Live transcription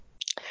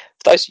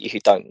those of you who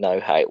don't know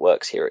how it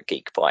works here at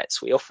Geek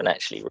Bytes, we often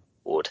actually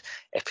record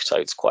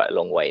episodes quite a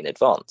long way in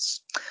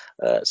advance.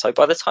 So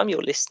by the time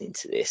you're listening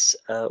to this,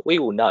 we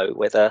will know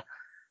whether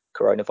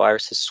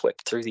coronavirus has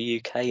swept through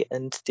the UK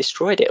and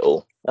destroyed it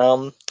all.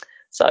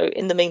 So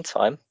in the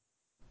meantime,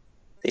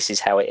 this is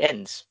how it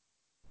ends.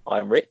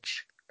 I'm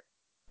Rich.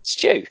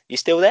 Stu, you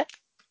still there?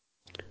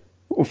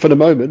 Well, for the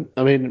moment,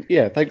 I mean,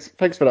 yeah, thanks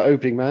for that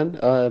opening, man.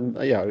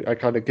 Yeah, I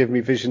kind of give me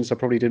visions I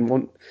probably didn't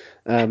want.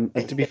 And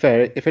to be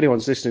fair, if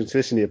anyone's listening to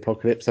this in the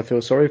apocalypse, I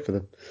feel sorry for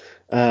them.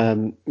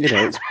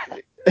 It's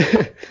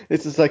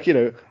it's just like,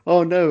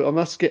 oh no, I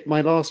must get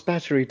my last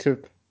battery to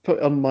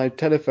put on my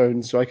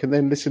telephone so I can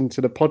then listen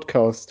to the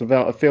podcast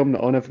about a film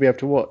that I'll never be able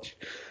to watch.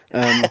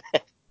 Um,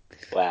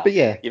 Wow, but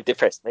yeah, you've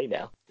depressed me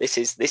now. This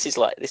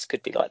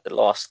could be like the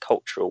last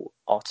cultural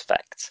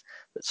artifact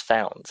that's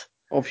found.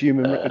 of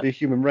Uh, the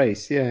human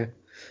race, yeah.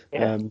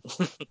 yeah. Um,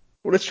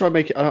 Well, let's try and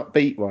make it an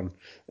upbeat one,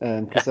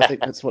 because I think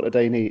that's what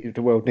the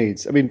world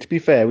needs. I mean, to be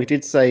fair, we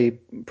did say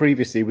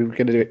previously we were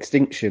going to do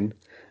extinction,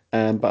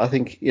 but I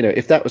think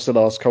if that was the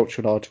last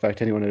cultural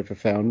artifact anyone had ever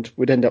found,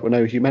 we'd end up with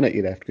no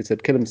humanity left because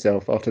they'd kill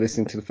himself after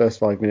listening to the first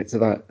 5 minutes of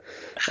that.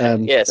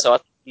 Um, Yeah, so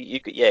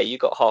you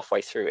got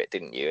halfway through it,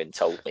 didn't you, and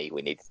told me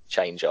we need to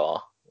change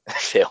our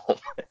film.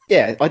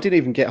 yeah, I didn't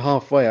even get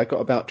halfway. I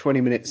got about 20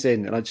 minutes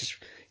in, and I just,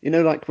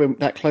 like when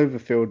that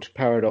Cloverfield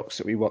paradox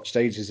that we watched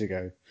ages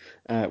ago,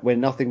 where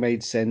nothing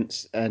made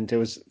sense and there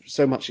was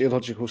so much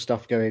illogical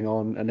stuff going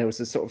on, and there was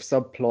a sort of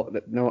subplot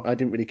that no, I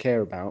didn't really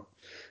care about,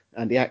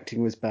 and the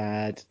acting was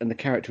bad, and the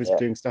character was Yeah,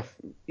 doing stuff.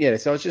 Yeah,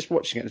 so I was just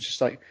watching it. It's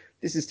just like,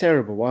 this is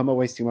terrible. Why am I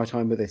wasting my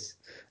time with this?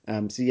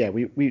 So yeah,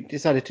 we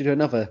decided to do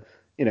another,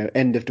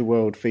 end of the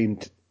world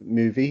themed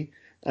movie,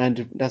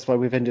 and that's why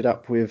we've ended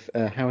up with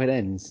How It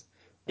Ends.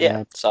 yeah.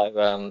 Um,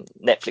 So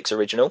Netflix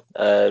original,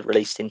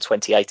 released in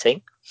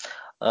 2018.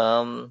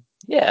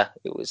 Yeah,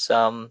 it was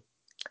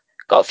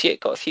got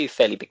a few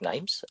fairly big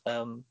names.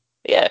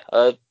 Yeah,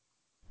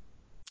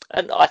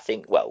 and I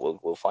think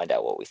we'll find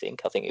out what we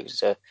think. I think it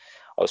was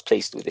I was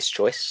pleased with this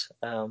choice.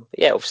 But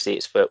yeah, obviously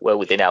it's well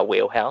within our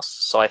wheelhouse: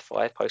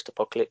 sci-fi,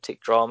 post-apocalyptic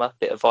drama,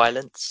 bit of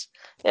violence.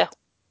 Yeah,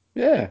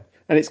 yeah,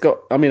 and it's got.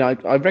 I mean, I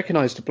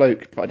recognised the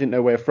bloke, but I didn't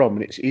know where from.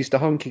 And he's the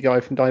hunky guy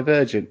from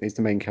Divergent. He's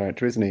the main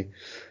character, isn't he?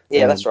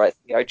 yeah, that's Um, right.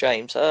 Theo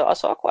James. I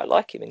quite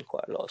like him in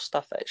quite a lot of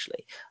stuff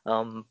actually.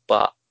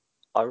 But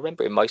I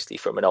remember him mostly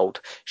from an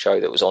old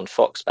show that was on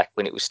Fox back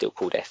when it was still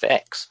called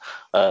FX,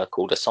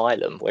 called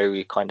Asylum, where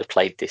he kind of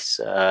played this.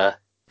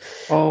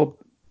 oh,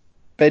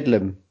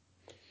 Bedlam.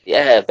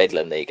 Yeah,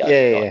 Bedlam. There you go.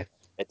 Yeah, yeah, Right, yeah.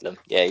 Bedlam.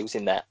 Yeah, he was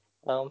in that.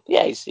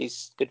 Yeah,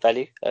 he's good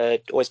value.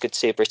 Always good to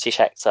see a British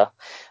actor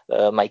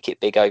make it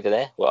big over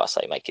there. Well, I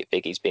say make it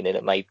big. He's been in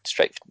it, made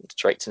straight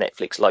to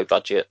Netflix, low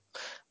budget.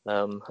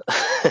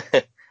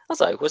 I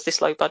don't know, was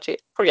this low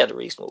budget? Probably had a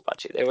reasonable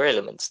budget. There were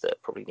elements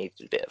that probably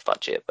needed a bit of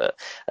budget, but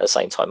at the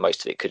same time,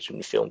 most of it could have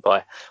been filmed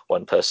by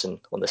one person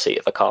on the seat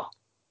of a car.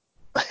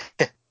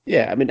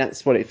 Yeah, I mean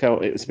that's what it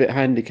felt. It was a bit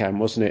handycam,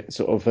 wasn't it?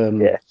 Sort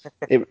of. Yeah,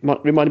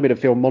 Reminded me of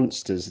the film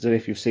Monsters. I don't know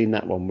if you've seen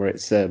that one, where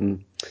it's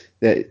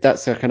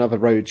that's like another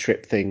road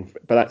trip thing,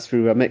 but that's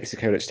through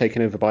Mexico that's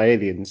taken over by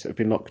aliens that have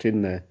been locked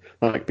in there,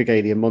 like big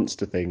alien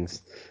monster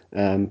things.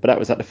 But that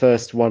was like the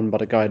first one by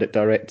the guy that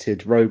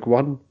directed Rogue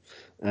One.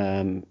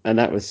 And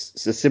that was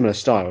a similar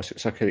style. So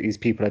it's like these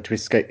people had to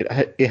escape.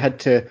 It had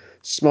to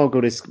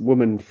smuggle this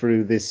woman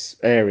through this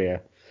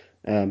area.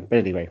 But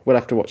anyway, we'll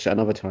have to watch that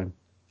another time.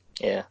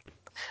 yeah.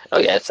 Oh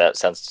yeah,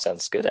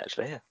 sounds good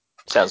actually. Yeah,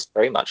 sounds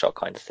very much our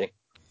kind of thing.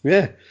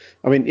 Yeah,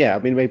 I mean,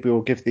 maybe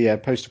we'll give the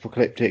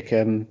post-apocalyptic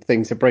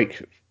things a break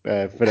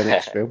for the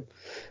next film.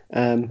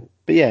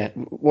 But yeah,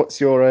 what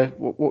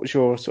was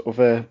your sort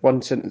of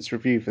one sentence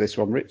review for this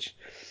one, Rich?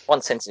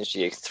 One sentence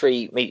review: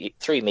 three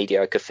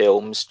mediocre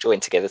films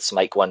joined together to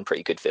make one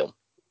pretty good film.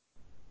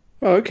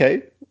 Oh,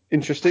 okay,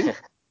 interesting.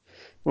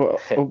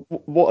 What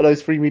are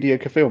those three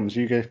mediocre films?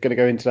 Are you going to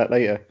go into that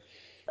later?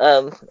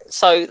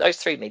 So those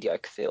three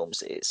mediocre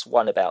films, it's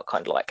one about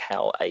kind of like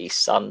how a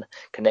son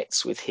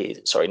connects with his,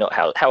 sorry, not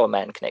how a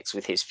man connects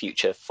with his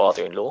future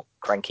father-in-law,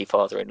 cranky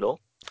father-in-law.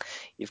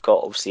 You've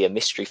got obviously a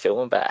mystery film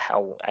about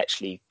how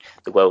actually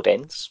the world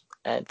ends,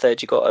 and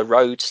third, you've got a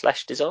road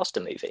slash disaster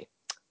movie.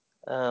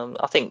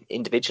 I think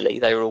individually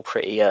they were all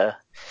pretty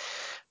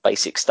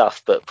basic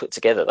stuff, but put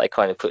together they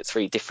kind of put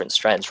three different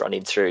strands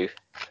running through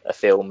a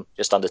film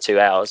just under 2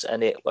 hours,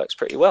 and it works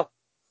pretty well.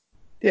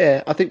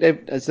 Yeah, I think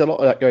there's a lot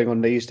of that going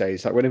on these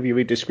days. Like whenever you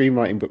read the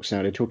screenwriting books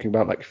now, they're talking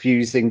about like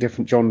fusing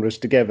different genres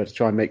together to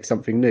try and make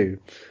something new.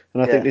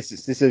 And I think Yeah, this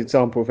is an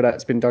example for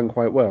that's been done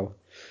quite well.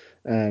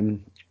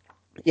 Um,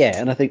 Yeah,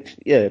 and I think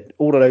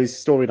all of those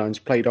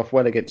storylines played off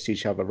well against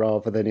each other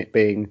rather than it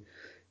being,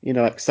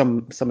 like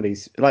some of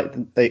these like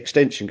the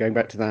extension going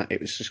back to that,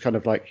 it was just kind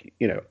of like,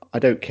 I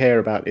don't care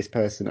about this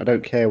person. I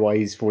don't care why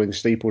he's falling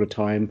asleep all the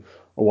time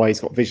or why he's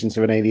got visions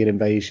of an alien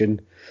invasion.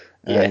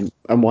 yeah.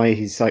 And why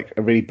he's like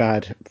a really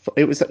bad.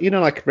 It was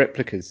like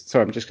replicas.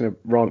 Sorry, I'm just going to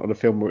rant on a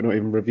film we're not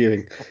even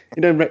reviewing.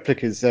 In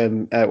replicas.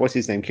 What's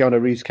his name?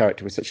 Keanu Reeves'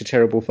 character was such a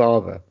terrible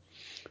father.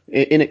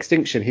 In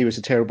Extinction, he was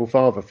a terrible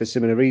father for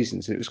similar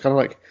reasons. It was kind of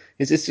like,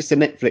 is this just a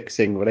Netflix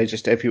thing where they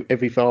just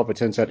every father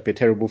turns out to be a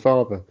terrible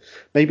father?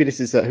 Maybe this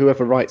is that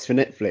whoever writes for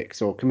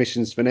Netflix or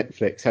commissions for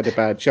Netflix had a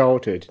bad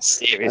childhood. Uh,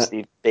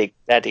 Seriously big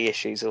daddy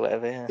issues or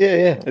whatever. Yeah. yeah,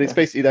 yeah, and it's Yeah.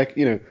 basically like,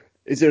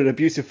 is there an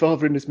abusive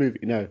father in this movie?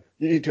 No,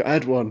 you need to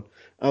add one,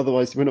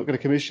 otherwise we're not going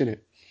to commission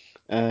it.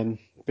 Um,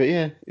 but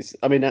yeah,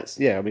 I mean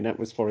that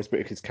was Forrest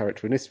Whitaker's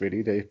character in this,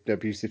 really, the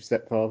abusive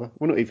stepfather.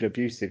 Well, not even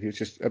abusive, he was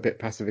just a bit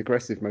passive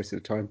aggressive most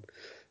of the time.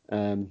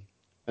 Um,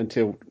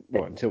 until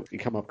he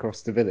come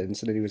across the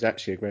villains, and then he was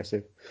actually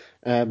aggressive.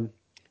 But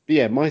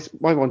yeah, my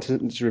one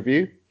sentence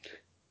review: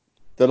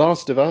 The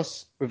Last of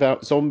Us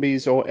without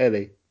zombies or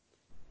Ellie.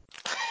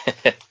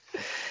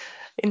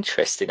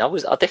 Interesting. I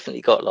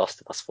definitely got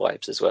Last of Us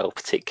vibes as well,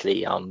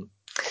 particularly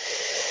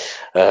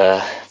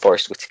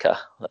Forrest Whitaker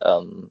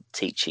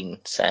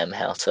teaching Sam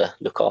how to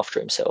look after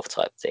himself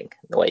type thing.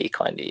 The way he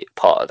kind of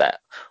part of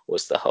that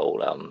was the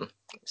whole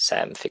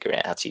Sam figuring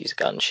out how to use a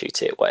gun,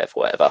 shoot it, whatever,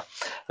 whatever.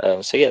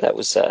 So yeah, that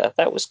was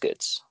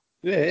good.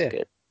 Yeah, That was yeah.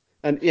 good.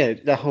 And yeah,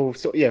 the whole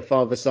sort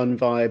father son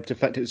vibe, the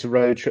fact it was a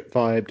road trip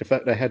vibe, the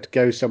fact they had to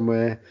go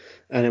somewhere,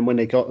 and then when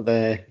they got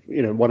there,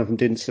 one of them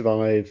didn't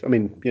survive. I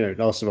mean,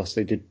 Last of Us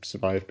they did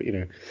survive, but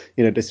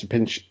this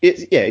pinch.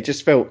 It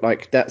just felt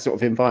like that sort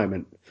of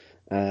environment.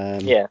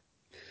 Um, Yeah.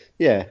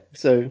 yeah,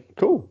 so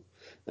cool.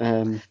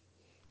 Um,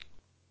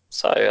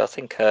 So I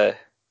think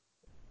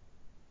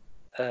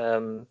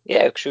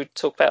yeah, should we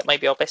talk about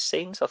maybe our best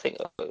scenes? I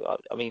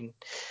mean,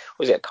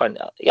 was it kind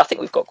of? I think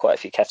we've got quite a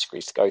few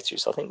categories to go through,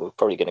 so I think we're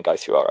probably going to go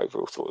through our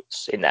overall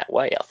thoughts in that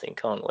way. I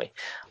think, aren't we?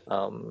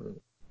 Um,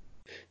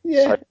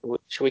 yeah, so,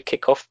 should we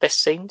kick off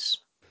best scenes?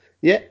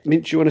 yeah. I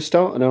mean, do you want to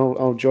start, and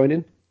I'll join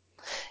in?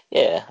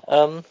 Yeah.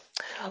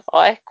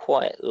 I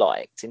quite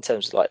liked in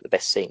terms of like the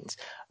best scenes.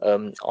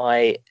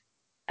 I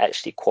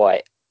actually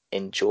quite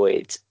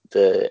enjoyed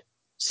the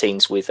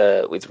scenes with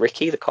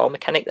Ricky, the car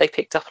mechanic they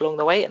picked up along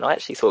the way, and I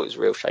actually thought it was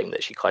a real shame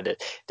that she kind of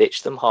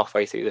ditched them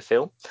halfway through the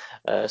film.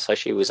 So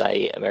she was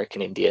a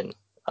American Indian,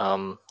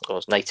 or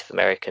was Native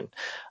American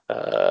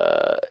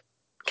uh,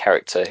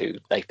 character who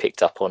they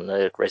picked up on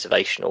the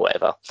reservation or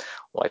whatever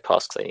way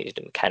past because they needed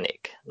a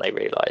mechanic. They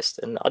realised,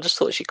 and I just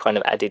thought she kind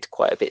of added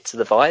quite a bit to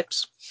the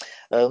vibes.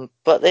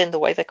 But then the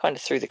way they kind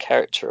of threw the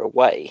character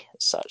away,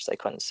 as such, they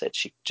kind of said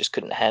she just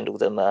couldn't handle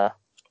them.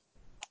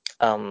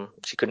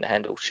 She couldn't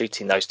handle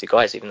shooting those two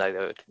guys, even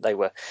though they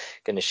were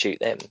going to shoot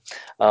them.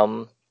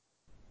 Um,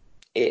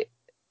 it.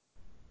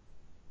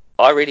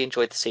 I really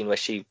enjoyed the scene where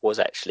she was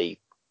actually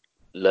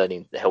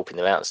learning, helping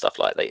them out and stuff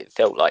like that. It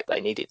felt like they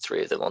needed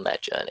three of them on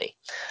that journey.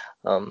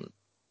 Um,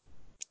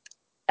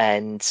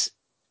 and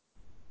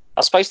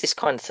I suppose this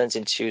kind of turns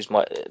into she was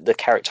the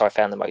character I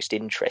found the most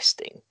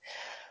interesting.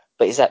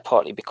 But is that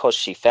partly because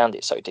she found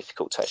it so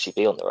difficult to actually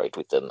be on the road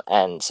with them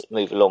and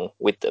move along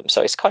with them?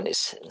 So it's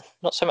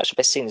not so much the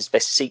best scene as the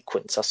best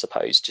sequence, I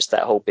suppose. Just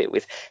that whole bit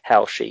with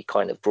how she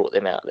kind of brought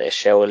them out of their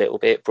shell a little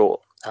bit,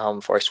 brought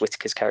Forrest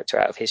Whitaker's character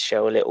out of his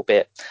shell a little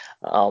bit,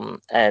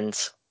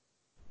 and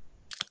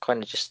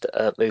kind of just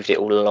moved it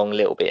all along a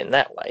little bit in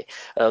that way.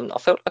 I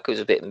felt like it was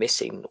a bit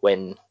missing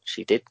when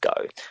she did go.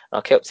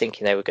 I kept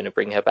thinking they were going to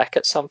bring her back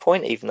at some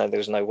point, even though there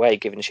was no way,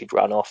 given she'd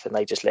run off and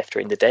they just left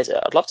her in the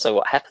desert. I'd love to know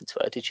what happened to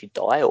her. Did she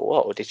die or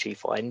what? Or did she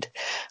find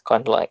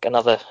kind of like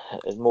another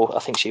more? I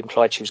think she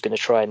implied she was going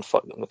to try and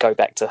go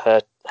back to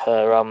her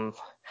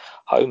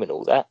home and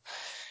all that.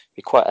 It'd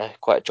be quite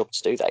a job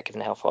to do that,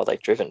 given how far they'd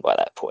driven by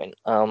that point.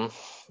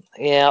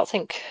 Yeah, I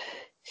think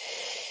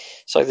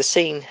so. The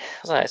scene,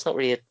 I don't know, it's not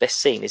really a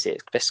best scene, is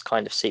it? Best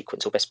kind of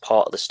sequence or best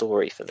part of the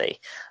story for me.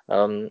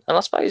 And I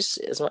suppose,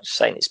 as much as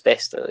saying it's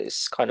best,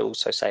 it's kind of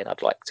also saying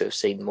I'd like to have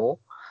seen more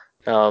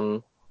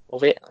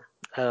of it.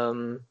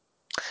 So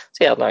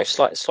yeah, I don't know,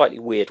 slightly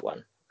weird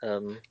one.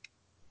 Um,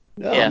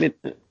 No, I yeah, mean,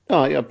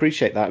 I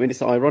appreciate that. I mean,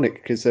 it's ironic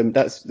because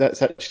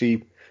that's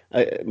actually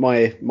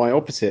my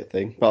opposite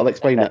thing, but I'll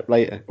explain okay, that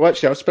later. Well,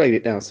 actually, I'll explain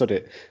it now. Sod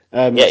it.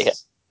 yeah, yeah,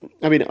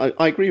 I mean,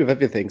 I agree with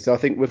everything. So I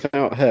think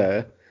without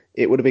her,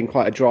 it would have been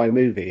quite a dry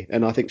movie,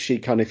 and I think she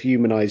kind of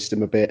humanized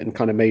them a bit and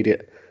kind of made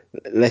it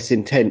less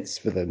intense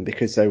for them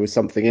because there was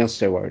something else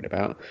they're worried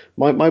about.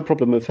 My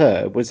problem with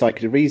her was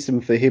like the reason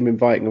for him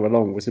inviting her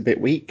along was a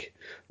bit weak.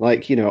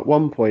 Like, at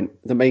one point,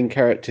 the main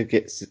character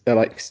gets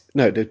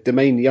no, the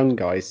main young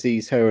guy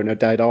sees her and her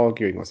dad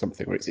arguing or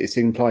something, or it's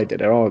implied that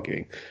they're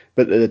arguing.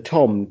 But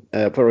Tom,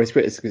 Forrest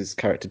Whitaker's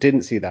character,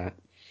 didn't see that.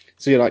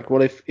 So you're like,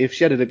 well, if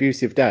she had an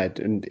abusive dad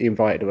and he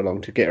invited her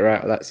along to get her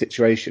out of that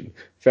situation,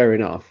 fair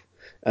enough.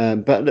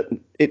 But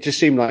it just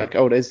seemed like,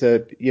 oh, there's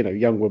a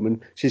young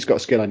woman. She's got a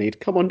skill I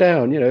need. Come on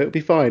down. It'll be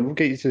fine. We'll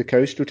get you to the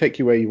coast. We'll take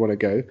you where you want to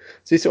go.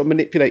 So he sort of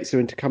manipulates her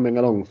into coming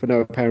along for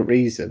no apparent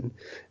reason.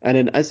 And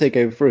then as they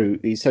go through,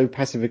 he's so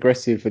passive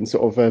aggressive and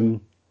sort of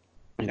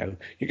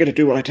you're going to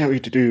do what I tell you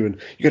to do, and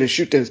you're going to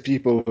shoot those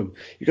people, and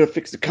you're going to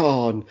fix the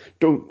car, and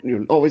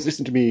don't always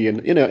listen to me.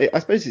 And I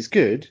suppose it's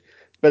good,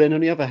 but then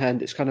on the other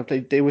hand, it's kind of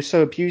they were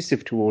so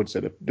abusive towards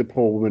her, the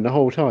poor woman, the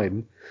whole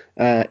time.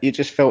 It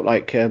just felt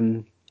like,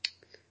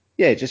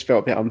 yeah, it just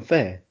felt a bit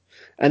unfair.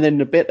 And then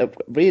the bit that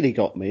really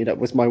got me, that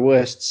was my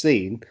worst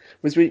scene,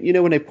 was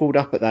when they pulled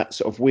up at that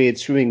sort of weird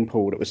swimming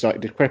pool that was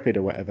like decrepit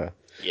or whatever.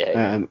 Yeah,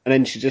 yeah, And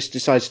then she just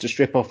decides to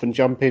strip off and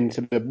jump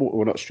into the water,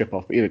 well, not strip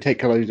off, but,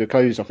 take a load of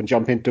clothes off and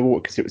jump into the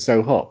water because it was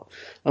so hot.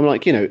 I'm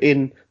like,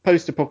 in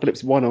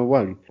post-apocalypse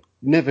 101,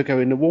 never go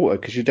in the water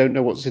because you don't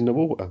know what's in the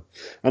water.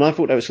 And I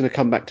thought that was going to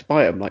come back to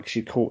bite him, like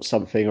she caught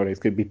something or it's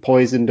going to be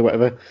poisoned or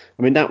whatever.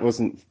 I mean, that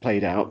wasn't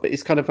played out, but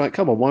it's kind of like,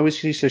 come on, why was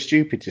she so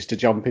stupid just to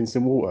jump in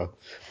some water?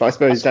 But I I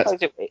suppose that's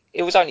suppose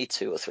it was only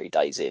 2 or 3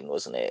 days in,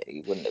 wasn't it?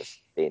 It wouldn't have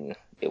been,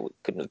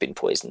 couldn't have been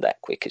poisoned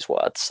that quick, is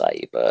what I'd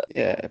say. But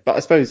yeah. But I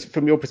suppose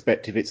from your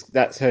perspective,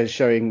 that's her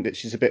showing that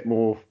she's a bit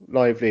more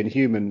lively and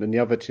human than the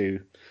other two,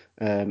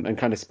 and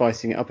kind of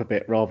spicing it up a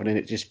bit rather than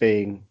it just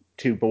being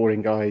two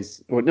boring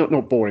guys, or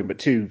not boring, but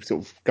two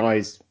sort of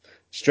guys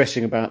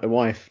stressing about the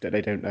wife that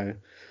they don't know.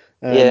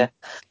 yeah, Um,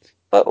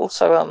 but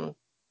also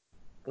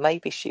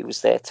maybe she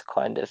was there to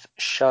kind of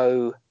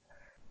show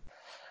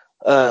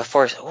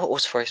Forrest. What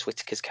was Forrest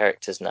Whitaker's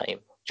character's name?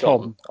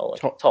 John. Tom, Oh,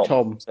 Tom.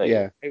 Tom, So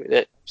yeah, maybe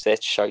that was there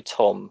to show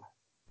Tom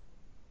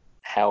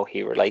how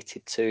he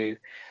related to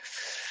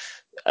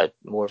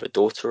more of a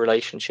daughter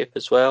relationship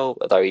as well,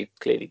 although he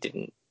clearly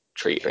didn't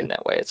treat her in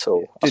that way at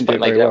all. I didn't do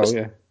suppose it very well,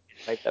 yeah.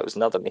 maybe that was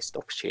another missed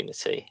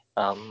opportunity.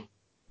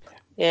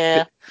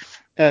 Yeah,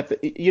 But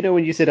but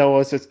when you said, "Oh, I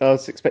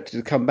was expected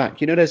to come back,"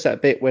 there's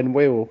that bit when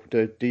Will,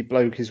 the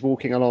bloke, is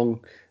walking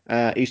along.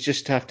 He's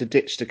just have to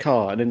ditch the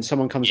car, and then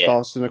someone comes yeah,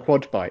 past on a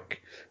quad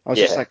bike. I was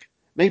just yeah, like,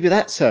 maybe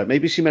that's her.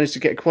 Maybe she managed to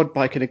get a quad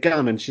bike and a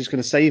gun, and she's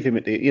going to save him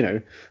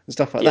and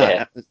stuff like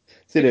yeah. that.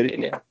 You know,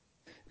 Yeah.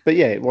 but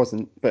yeah, it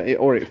wasn't. But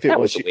or if it That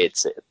was, was a weird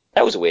scene.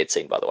 That was a weird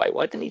scene, by the way.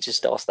 Why didn't he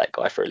just ask that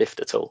guy for a lift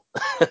at all?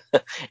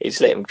 He just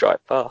let him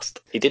drive past.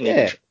 He didn't even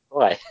yeah,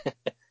 try.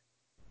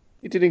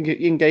 he didn't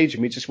engage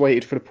him. He just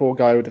waited for the poor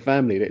guy with the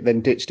family that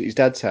then ditched at his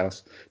dad's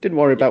house. Didn't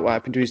worry Yeah, about what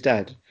happened to his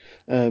dad.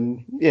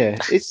 Yeah,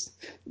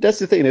 that's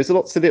the thing. There's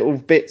lots of little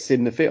bits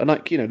in the film,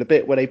 like the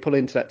bit where they pull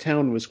into that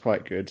town was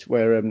quite good,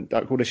 where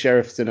like all the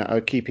sheriffs in it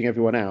are keeping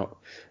everyone out,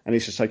 and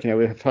it's just like we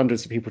have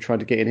hundreds of people trying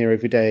to get in here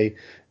every day,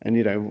 and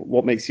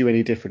what makes you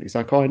any different? He's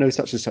like, oh, I know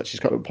such and such. He's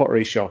got a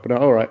pottery shop, and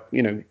all right,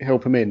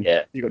 help him in.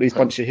 yeah. You've got these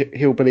bunch of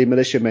hillbilly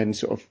militiamen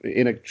sort of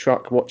in a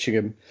truck watching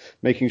him,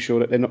 making sure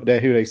that they're not there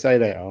who they say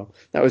they are.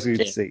 That was a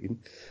good Yeah. scene.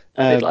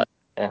 I did Um, like.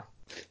 Yeah,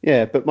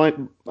 yeah, but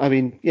I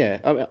mean,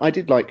 yeah, I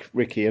did like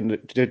Ricky, and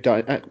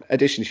the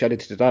addition she added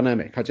to the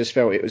dynamic. I just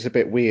felt it was a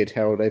bit weird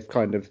how they've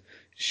kind of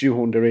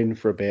shoehorned her in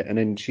for a bit, and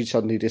then she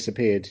suddenly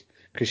disappeared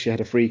because she had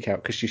a freak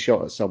out because she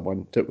shot at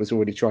someone that was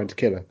already trying to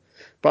kill her.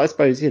 But I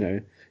suppose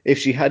if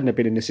she hadn't have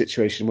been in a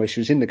situation where she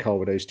was in the car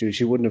with those two,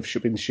 she wouldn't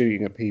have been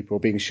shooting at people or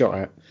being shot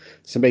at.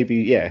 So maybe,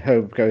 yeah,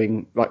 her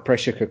going like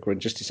pressure cooker and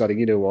just deciding,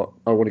 you know what,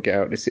 I want to get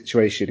out of this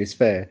situation is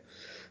fair.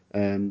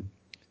 Um,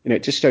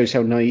 it just shows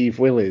how naive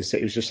Will is. That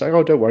he was just like,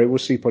 "Oh, don't worry, we'll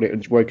sleep on it,"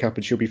 and woke up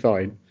and she'll be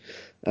fine.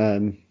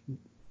 Um,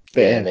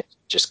 but yeah, yeah, and then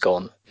just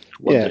gone,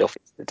 wandered yeah, off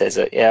into the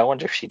desert. Yeah, I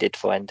wonder if she did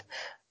find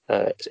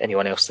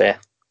anyone else there.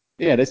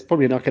 yeah. There's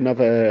probably like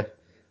another,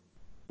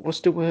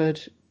 what's the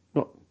word?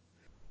 Not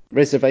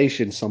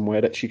reservation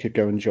somewhere that she could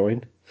go and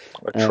join.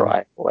 Or Um,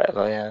 try,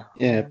 whatever. Yeah,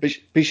 yeah, yeah.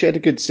 but she had a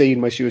good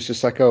scene where she was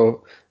just like,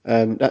 "Oh,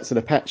 that's an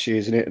Apache,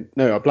 isn't it?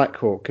 No, a Black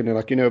Hawk." And they're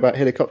like, about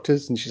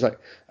helicopters?" And she's like,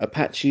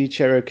 "Apache,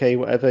 Cherokee,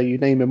 whatever. You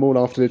name them all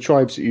after the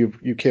tribes that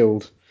you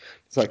killed."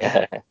 It's like,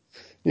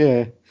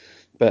 yeah.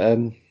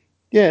 But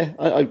yeah,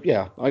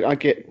 I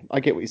get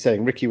what you're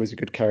saying. Ricky was a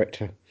good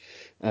character.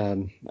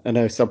 I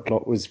know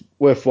subplot was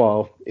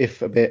worthwhile,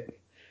 if a bit,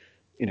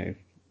 you know,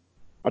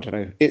 I don't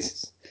know.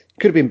 It's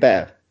could have been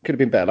better. Could have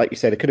been better. Like you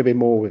said, there could have been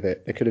more with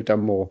it. They could have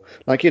done more.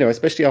 Like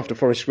especially after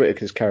Forrest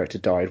Whitaker's character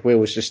died, Will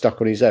was just stuck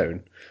on his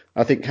own.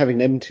 I think having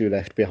them two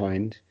left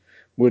behind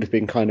would have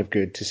been kind of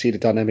good to see the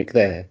dynamic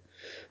there.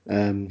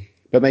 Um,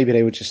 but maybe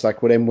they were just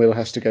like, well, then Will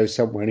has to go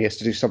somewhere and he has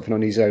to do something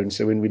on his own.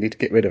 So when we need to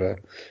get rid of her,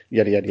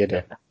 yada yada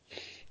yada. Yeah.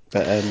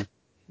 But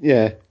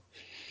yeah.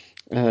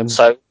 Um,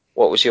 So,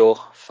 what was your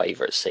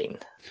favourite scene?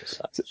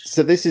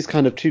 so this is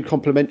kind of two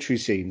complementary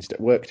scenes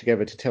that work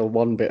together to tell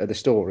one bit of the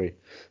story.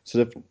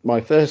 So my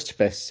first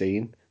best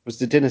scene was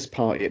the dinner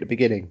party at the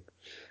beginning,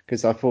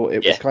 because I thought it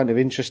was Yeah, kind of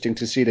interesting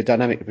to see the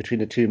dynamic between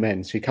the two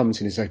men. So he comes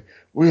in and he's like,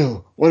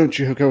 "Will, why don't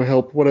you go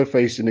help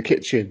What's-Her-Face in the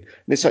kitchen?"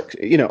 And it's like,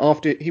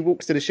 after he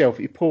walks to the shelf,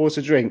 he pours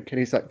a drink and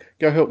he's like,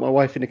 "Go help my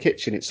wife in the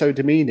kitchen." It's so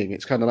demeaning.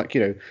 It's kind of like,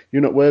 you're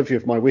not worthy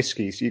of my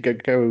whiskey, so you go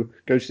to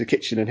the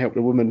kitchen and help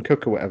the woman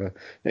cook or whatever.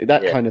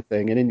 That yeah, kind of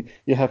thing. And then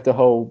you have the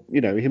whole,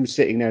 him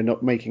sitting there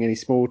not making any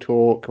small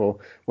talk, or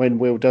when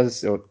Will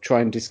does or try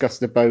and discuss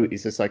the boat,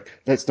 he's just like,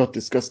 "Let's not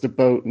discuss the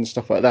boat," and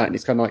stuff like that. And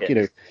it's kind of like,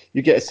 yeah,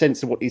 you get a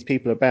sense of what these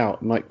people are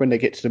about. And like when they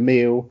get to the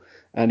meal,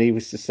 and he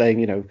was just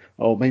saying,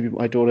 "Oh, maybe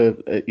my daughter,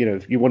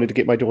 you wanted to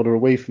get my daughter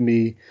away from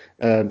me,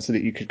 so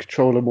that you could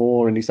control her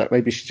more." And he's like,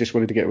 "Maybe she just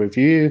wanted to get with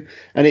you."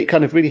 And it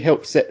kind of really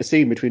helped set the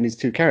scene between these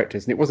two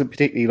characters. And it wasn't a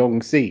particularly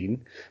long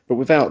scene, but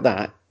without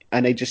that,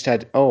 and they just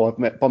had, oh,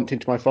 bumped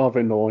into my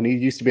father-in-law, and he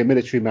used to be a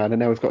military man, and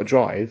now we've got to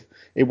drive,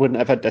 it wouldn't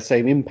have had the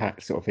same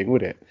impact, sort of thing,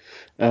 would it?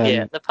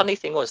 Yeah, Um, the funny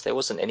thing was there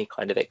wasn't any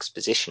kind of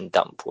exposition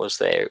dump, was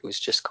there? It was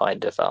just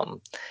kind of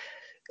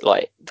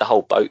like the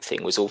whole boat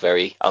thing was all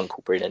very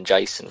Uncle Bryn and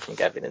Jason from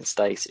Gavin and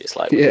Stacey. It's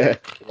like we need yeah,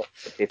 what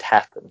did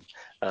happen.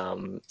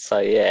 So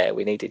yeah,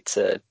 we needed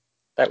to.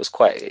 That was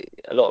quite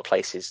a lot of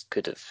places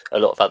could have. A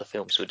lot of other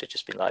films would have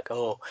just been like,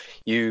 "Oh,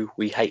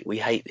 we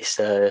hate this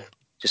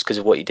just because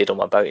of what you did on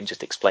my boat," and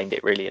just explained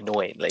it really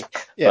annoyingly.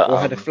 yeah, But or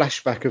had a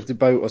flashback of the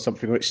boat or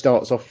something, which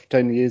starts off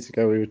 10 years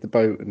ago with the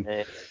boat, and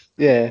yeah,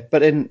 yeah, but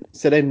then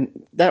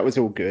that was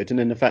all good, and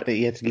then the fact that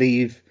he had to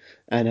leave,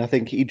 and I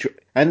think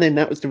and then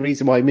that was the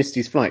reason why he missed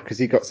his flight because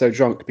he got so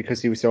drunk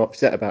because he was so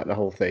upset about the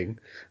whole thing,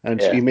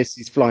 and yeah, he missed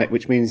his flight,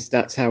 which means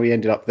that's how he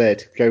ended up there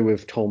to go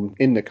with Tom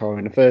in the car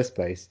in the first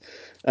place.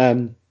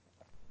 Um,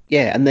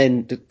 yeah, and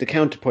then the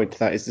counterpoint to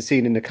that is the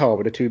scene in the car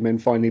where the two men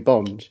finally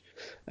bond.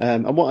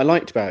 And what I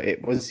liked about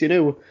it was,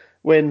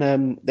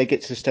 when they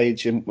get to the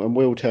stage and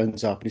Will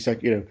turns up and he's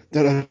like,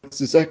 that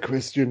answers that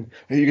question.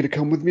 Are you going to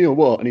come with me or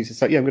what? And he's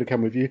just like, yeah, I'm going to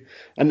come with you.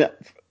 And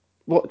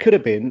what could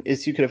have been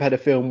is you could have had a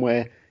film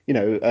where,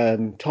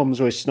 Tom's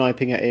always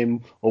sniping at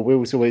him or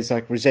Will's always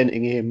like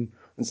resenting him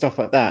and stuff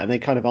like that. And they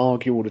kind of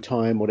argue all the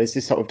time or there's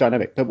this sort of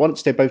dynamic. But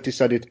once they both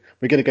decided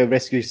we're going to go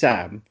rescue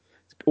Sam,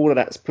 all of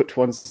that's put to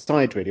one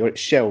side really, or it's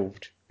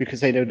shelved because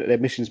they know that their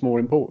mission's more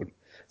important.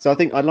 So I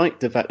think I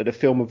liked the fact that the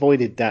film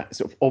avoided that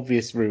sort of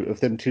obvious route of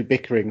them two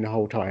bickering the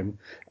whole time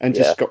and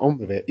yeah, just got on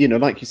with it.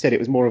 Like you said, it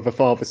was more of a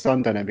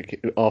father-son dynamic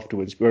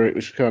afterwards, where it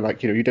was kind of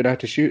like, you don't have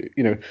to shoot,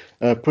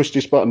 push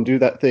this button, do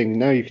that thing.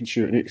 Now you can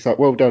shoot, and it's like,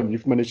 well done,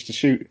 you've managed to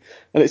shoot,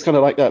 and it's kind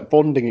of like that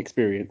bonding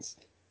experience.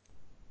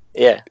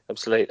 yeah,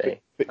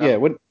 absolutely. But yeah,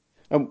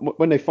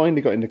 when they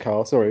finally got in the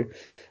car, sorry,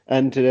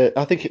 and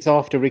I think it's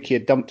after Ricky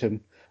had dumped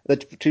him, the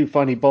two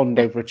finally bond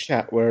over a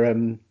chat where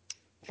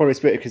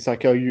Forrest Whitaker's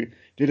like, "Oh, you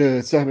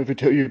did Sam ever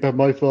tell you about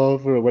my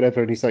father or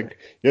whatever?" And he's like,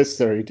 "Yes,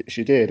 sir,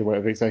 she did," or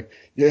whatever. He's like,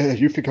 "Yeah,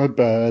 you think I'm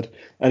bad,"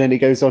 and then he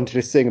goes on to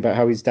this thing about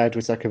how his dad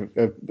was like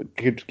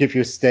could give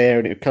you a stare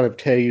and it would kind of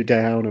tear you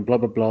down and blah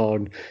blah blah,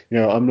 and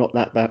I'm not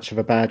that much of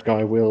a bad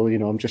guy, Will.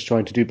 I'm just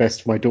trying to do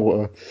best for my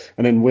daughter.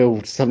 And then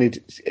Will suddenly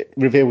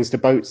reveals the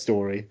boat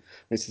story.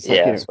 It's just like,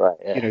 Yeah, that's right.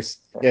 Yeah,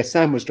 yeah,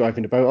 Sam was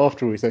driving the boat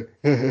after all. He's like,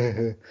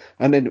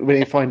 and then when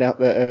he find out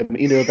that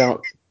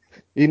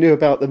he knew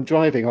about them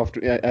driving after,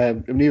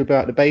 knew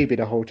about the baby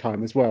the whole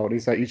time as well. And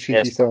he's like, you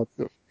yeah. cheeky son.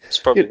 It's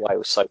probably It, why he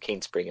was so keen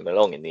to bring him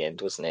along in the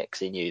end, wasn't it? Because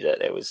he knew that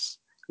there was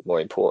more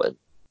important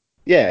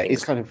yeah, it's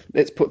things. kind of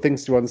let's put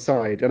things to one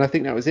side, and I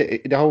think that was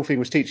it. The whole thing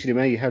was teaching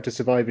him how to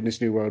survive in this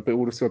new world, but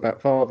also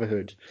about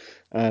fatherhood.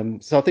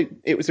 So I think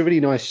it was a really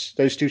nice.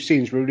 Those two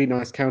scenes were a really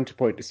nice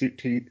counterpoint to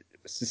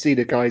see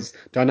the guy's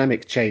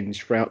dynamic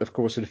change throughout the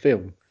course of the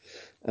film.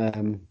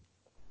 Um,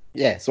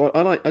 Yeah, so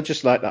I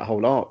just like that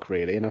whole arc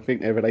really, and I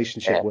think their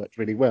relationship Yeah, worked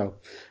really well.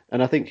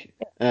 And I think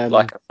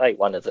like I say,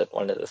 one of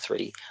the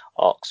three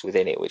arcs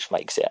within it, which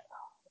makes it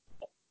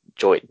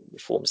joint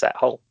forms that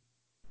whole.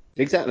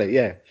 exactly,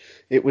 yeah,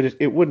 it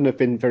wouldn't have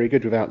been very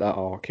good without that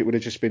arc. It would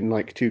have just been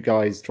like two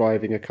guys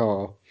driving a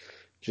car,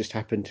 just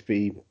happened to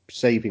be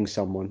saving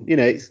someone.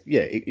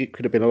 It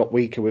could have been a lot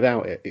weaker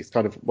without it. It's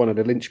kind of one of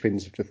the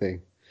linchpins of the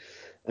thing.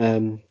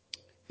 Um,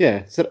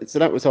 yeah, so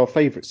that was our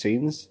favourite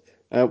scenes.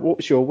 What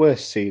was your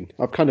worst scene?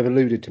 I've kind of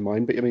alluded to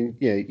mine, but I mean,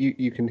 yeah,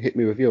 you can hit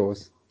me with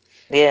yours.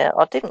 Yeah,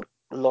 I didn't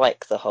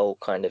like the whole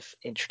kind of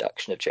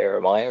introduction of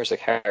Jeremiah as a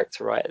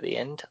character right at the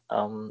end.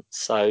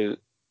 So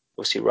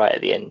obviously right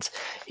at the end,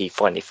 he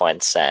finally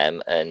finds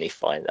Sam and he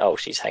finds, oh,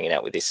 she's hanging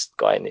out with this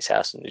guy in this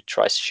house, and he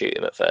tries to shoot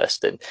him at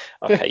first. And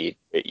okay,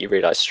 you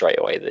realise straight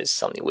away there's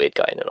something weird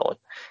going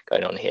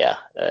on here,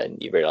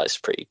 and you realise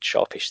pretty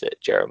sharpish that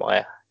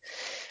Jeremiah.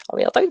 I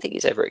mean, I don't think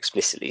it's ever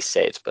explicitly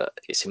said, but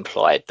it's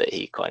implied that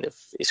he kind of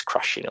is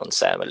crushing on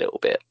Sam a little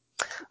bit.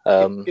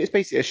 Um, It was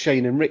basically a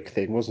Shane and Rick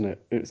thing, wasn't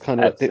it? It was kind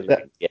of like that.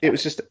 Absolutely, It yeah,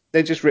 was just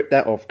they just ripped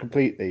that off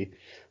completely,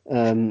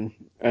 and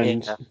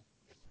yeah.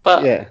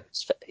 But yeah,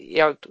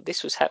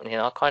 this was happening.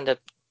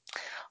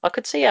 I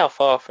could see how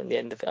far from the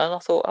end of it, and I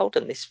thought, hold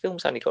on, this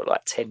film's only got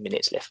like 10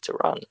 minutes left to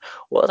run.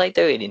 What are they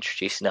doing,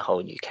 introducing a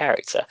whole new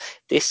character?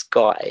 This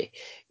guy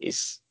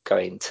is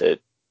going to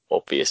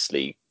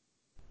obviously,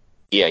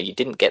 you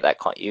didn't get that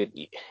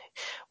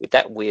with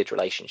that weird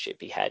relationship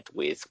he had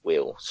with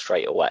Will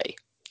straight away.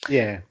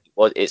 yeah,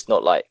 Well, it's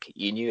not like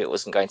you knew it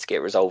wasn't going to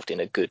get resolved in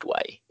a good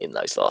way in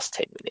those last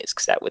 10 minutes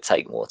because that would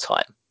take more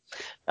time.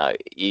 No,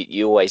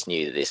 you always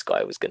knew that this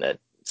guy was going to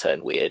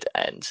turn weird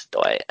and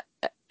die,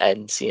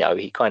 and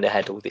he kind of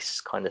had all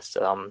this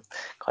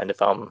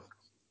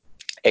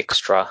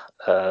extra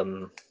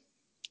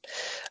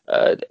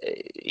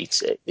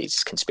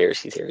these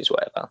conspiracy theories,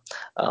 whatever.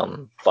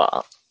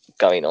 But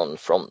going on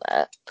from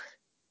that,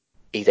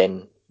 he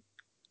then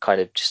kind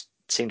of just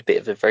seemed a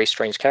bit of a very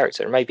strange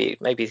character, and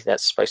maybe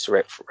that's supposed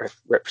to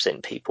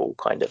represent people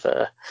kind of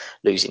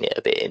losing it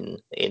a bit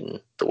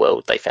in the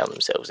world they found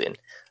themselves in.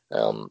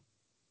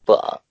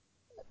 But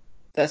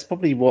That's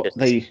probably what Just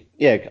they,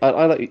 yeah,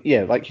 I like,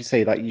 yeah, like you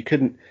say, like you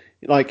couldn't,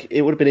 like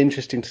it would have been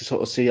interesting to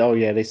sort of see, oh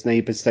yeah, this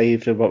neighbour's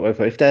saved or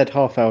whatever. If they had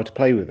half hour to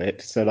play with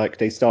it, so like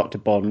they start to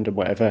bond and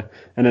whatever,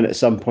 and then at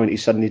some point he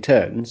suddenly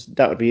turns,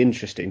 that would be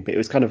interesting. But it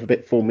was kind of a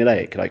bit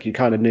formulaic. Like you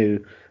kind of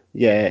knew,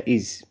 yeah,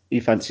 he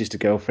fancies the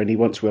girlfriend, he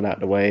wants Will out of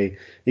the way.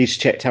 He's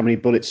checked how many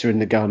bullets are in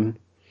the gun,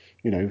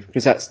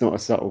 because that's not a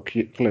subtle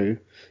clue.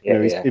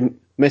 yeah, He's yeah, been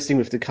messing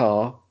with the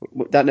car.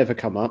 That never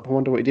come up. I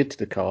wonder what he did to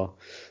the car.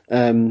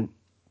 Um,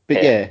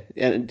 but yeah,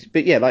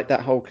 yeah, like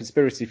that whole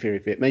conspiracy theory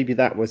of it. Maybe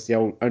that was the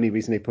only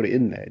reason they put it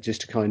in there,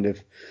 just to kind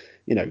of,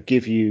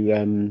 give you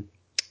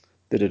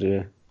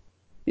da-da-da.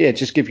 Yeah,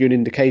 just give you an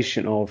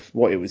indication of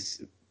what it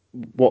was,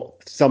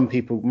 what some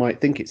people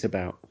might think it's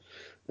about.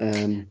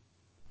 Um,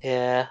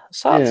 yeah.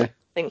 So I yeah,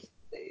 think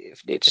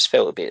it just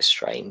felt a bit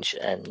strange,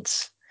 and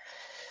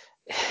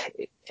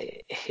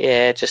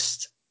yeah,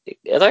 just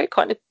although it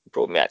kind of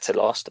brought me back to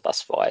Last of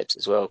Us vibes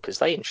as well because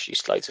they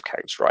introduced loads of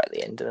characters right at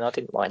the end, and I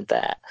didn't mind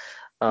that.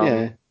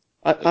 yeah. Um,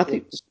 I it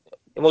think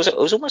was it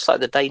was almost like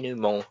the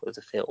denouement of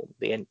the film.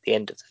 The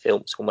end of the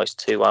film was almost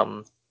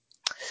too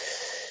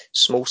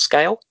small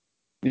scale.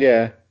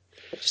 yeah.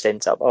 It just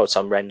ends up, oh,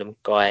 some random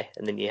guy,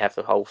 and then you have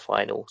the whole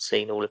final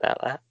scene all about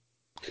that.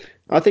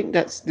 I think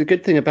that's the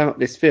good thing about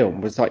this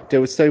film was like there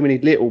were so many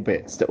little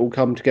bits that all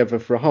come together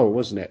for a whole,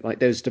 wasn't it? Like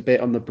there was the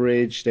bit on the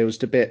bridge, there was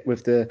the bit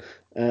with the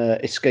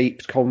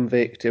escaped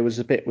convict, there was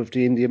a bit with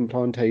the Indian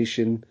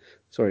plantation,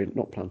 sorry,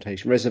 not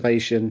plantation,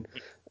 reservation.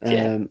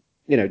 Yeah,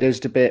 There's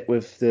the bit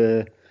with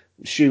the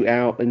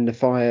shootout and the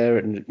fire,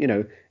 and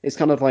it's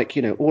kind of like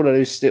all of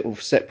those little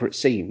separate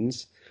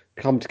scenes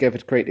come together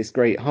to create this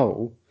great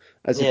whole,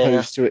 as yeah,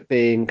 opposed to it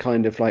being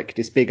kind of like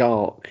this big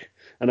arc.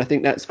 And I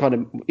think that's kind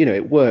of,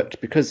 it worked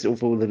because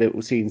of all the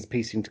little scenes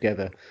piecing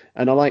together.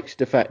 And I liked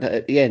the fact that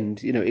at the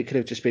end, it could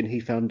have just been he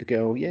found a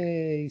girl,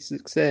 yay,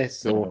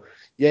 success, or mm,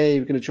 yay,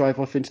 we're going to drive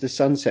off into the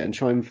sunset and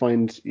try and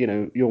find,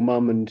 your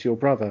mum and your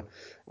brother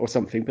or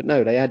something. But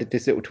no, they added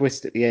this little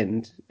twist at the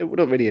end.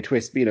 Not really a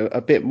twist, but, a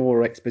bit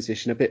more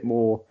exposition, a bit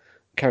more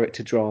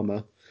character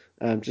drama,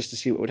 just to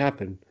see what would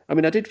happen. I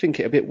mean, I did think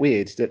it a bit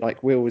weird that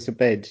like Will was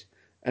abed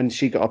and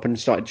she got up and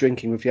started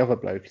drinking with the other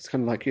bloke. It's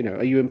kind of like,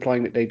 are you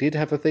implying that they did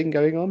have a thing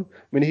going on?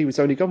 I mean, he was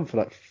only gone for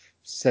like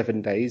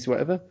 7 days,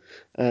 whatever.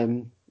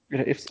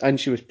 If and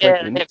she was yeah.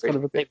 pregnant, it's kind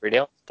of a They bit, really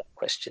answered that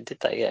question,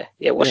 did they? Yeah,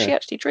 yeah. Was yeah. she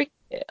actually drinking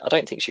it? I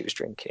don't think she was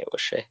drinking it,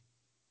 was she?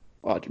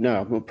 I don't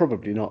know, well,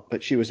 probably not.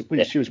 But she was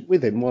Yeah, she was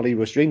with him while he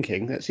was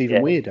drinking. That's even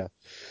yeah, weirder.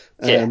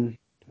 yeah, Um,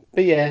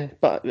 but yeah,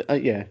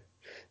 yeah.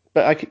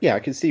 But I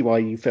can see why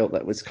you felt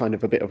that was kind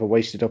of a bit of a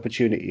wasted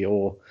opportunity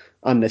or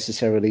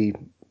unnecessarily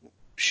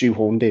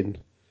shoehorned in.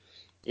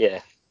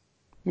 yeah.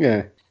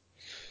 Yeah,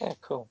 Oh,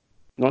 cool.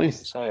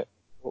 nice. So,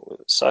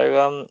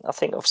 I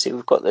think obviously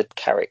we've got the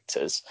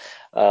characters.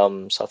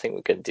 So I think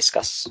we're going to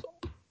discuss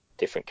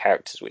different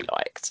characters we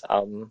liked.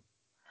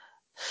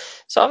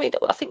 So I mean,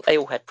 I think they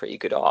all had pretty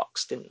good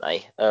arcs, didn't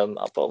they?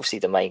 But obviously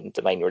the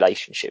main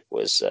relationship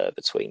was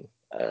between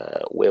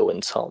Will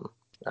and Tom,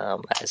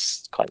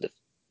 as kind of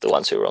the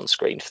ones who were on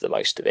screen for the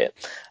most of it.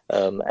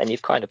 And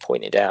you've kind of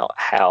pointed out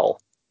how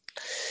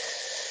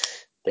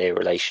their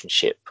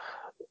relationship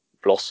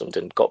blossomed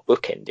and got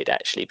bookended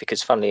actually,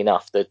 because funnily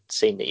enough, the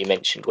scene that you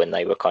mentioned when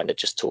they were kind of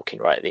just talking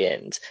right at the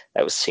end,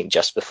 that was the scene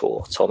just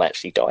before Tom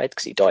actually died,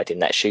 because he died in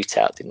that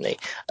shootout, didn't he?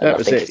 And That I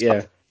was think it. it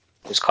Yeah,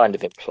 was kind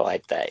of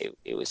implied that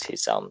it was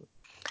his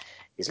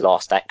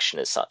last action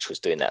as such was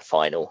doing that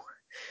final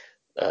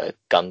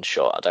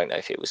gunshot. I don't know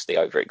if it was the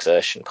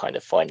overexertion kind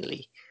of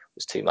finally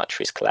was too much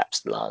for his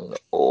collapsed lung,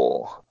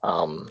 or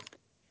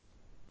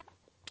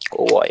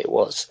what it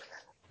was.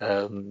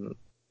 Um,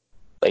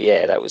 but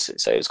yeah, that was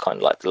so. It was kind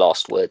of like the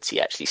last words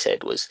he actually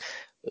said was,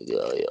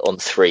 "On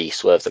three,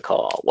 swerve the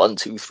car. 1,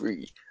 2,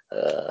 3."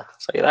 So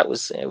yeah, that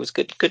was it was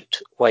good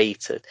way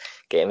to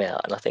get him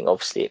out, and I think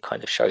obviously it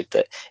kind of showed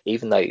that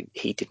even though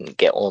he didn't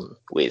get on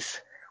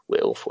with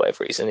Will for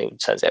whatever reason, it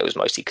turns out it was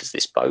mostly because of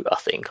this boat. I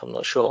think I'm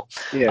not sure.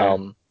 yeah.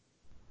 Um,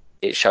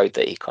 it showed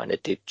that he kind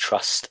of did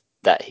trust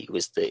that he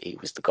was the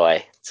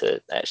guy to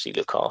actually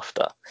look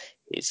after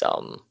his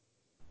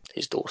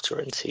his daughter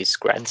and his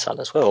grandson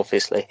as well,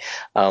 obviously.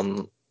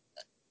 Um,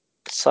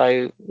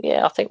 so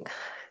yeah, I think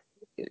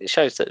it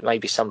shows that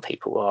maybe some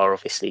people are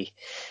obviously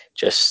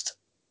just,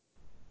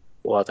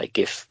 while they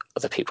give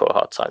other people a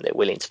hard time, they're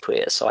willing to put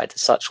it aside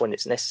as such when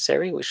it's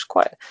necessary, which is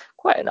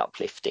quite an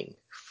uplifting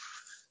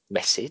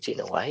message in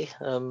a way.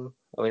 I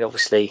mean,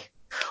 obviously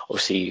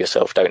you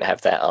yourself don't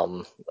have that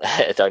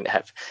don't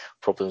have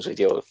problems with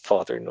your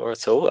father-in-law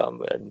at all,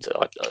 and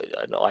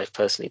I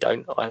personally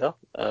don't either.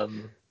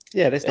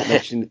 Yeah, let's not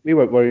mention. We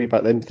won't worry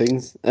about them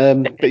things.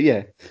 But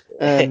yeah,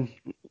 um,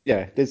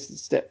 yeah. There's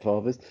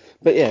stepfathers,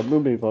 but yeah,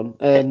 we'll move on.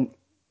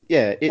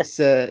 Yeah, it's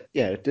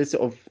yeah, there's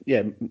sort of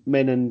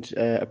men and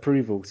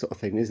approval sort of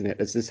thing, isn't it?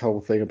 There's this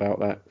whole thing about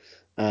that.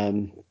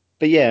 Um,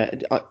 but yeah,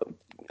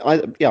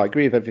 I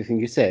agree with everything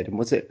you said. And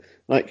was it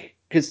like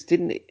because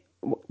didn't it,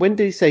 when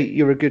did he say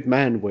you're a good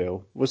man,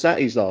 Will? Was that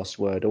his last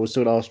word, or was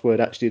the last word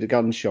actually the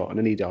gunshot and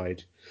then he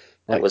died?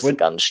 That Like was the when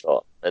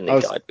gunshot. and I he was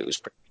died, but it was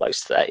pretty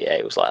close to that. Yeah,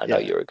 he was like, I know yeah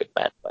you're a good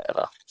man,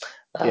 whatever.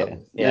 yeah.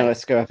 Now Yeah,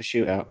 let's go have a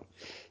shootout.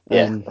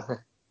 yeah. Um,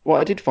 what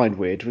I did find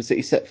weird was that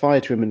he set fire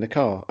to him in the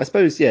car. I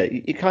suppose yeah,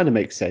 it kind of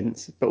makes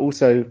sense, but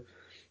also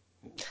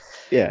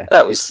yeah,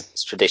 That was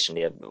it's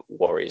traditionally a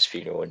warrior's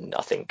funeral, and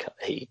I think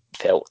he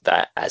felt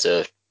that as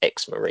a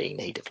ex-marine,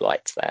 he'd have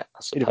liked that, I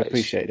he'd have suppose.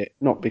 appreciated it,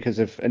 not because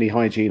of any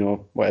hygiene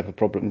or whatever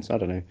problems. I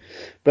don't know,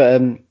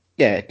 but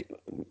yeah.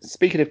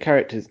 Speaking of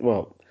characters,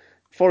 well,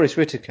 Forrest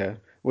Whitaker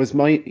was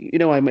my. You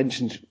know, I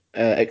mentioned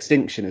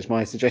Extinction as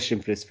my suggestion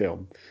for this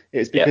film. It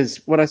was Yeah, because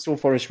when I saw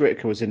Forrest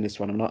Whitaker was in this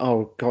one, I'm like,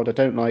 oh God, I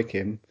don't like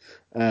him.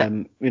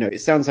 You know, it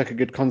sounds like a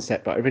good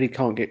concept, but I really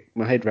can't get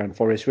my head around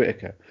Forrest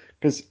Whitaker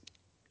because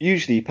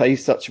usually he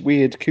plays such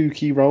weird,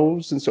 kooky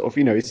roles and sort of,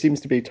 you know, he seems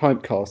to be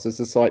typecast as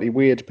a slightly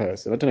weird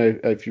person. I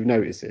don't know if you've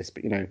noticed this,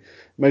 but you know,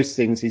 most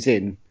things he's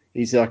in,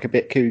 he's like a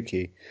bit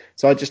kooky.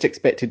 So I just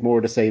expected more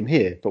of the same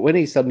here. But when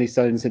he suddenly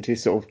turns into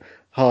this sort of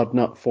hard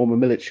nut former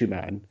military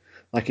man,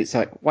 like it's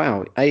like,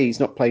 wow, A, he's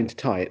not playing to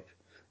type,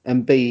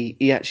 and B,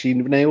 he actually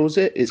nails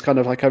it. It's kind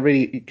of like I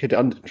really could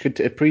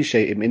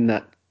appreciate him in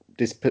that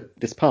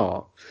this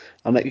part,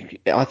 and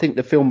like, I think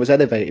the film was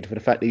elevated for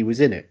the fact that he was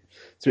in it.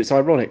 So it's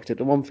ironic that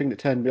the one thing that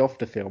turned me off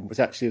the film was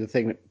actually the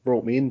thing that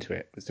brought me into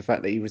it was the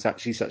fact that he was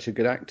actually such a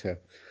good actor.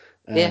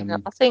 yeah.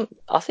 Um,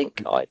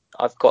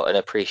 I've got an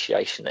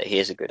appreciation that he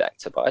is a good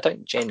actor, but I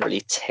don't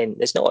generally tend.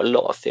 There's not a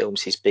lot of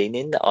films he's been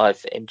in that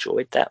I've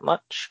enjoyed that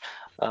much,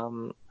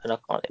 and I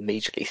can't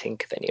immediately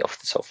think of any off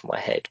the top of my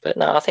head. But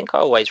no, I think I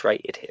always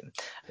rated him,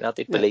 and I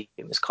did yeah, believe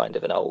him as kind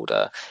of an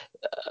older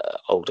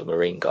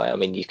Marine guy. I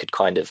mean, you could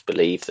kind of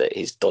believe that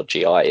his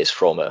dodgy eye is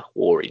from a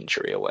war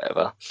injury or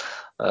whatever,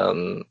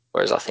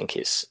 whereas I think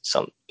it's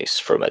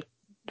from a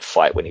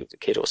fight when he was a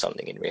kid or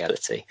something in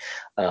reality.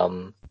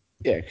 Um,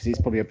 yeah, because he's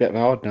probably a bit of a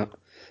hard nut.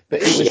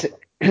 But he yeah, was,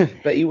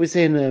 but he was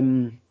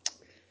in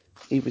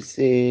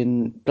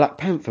Black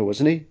Panther,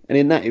 wasn't he? And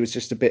in that, he was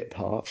just a bit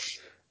part.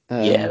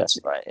 yeah, Um, that's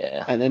right.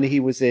 Yeah, and then he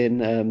was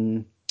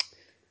in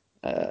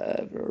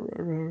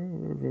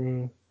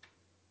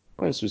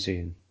what else was he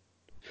in?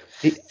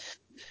 He,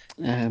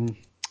 um,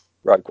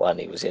 Rogue One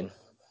he was in.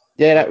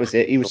 yeah, that was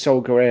it. He was Sol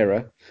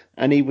Guerrero,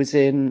 and he was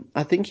in.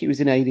 I think he was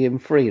in Alien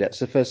 3. That's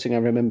the first thing I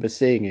remember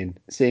seeing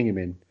him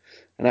in,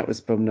 and that was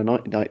from the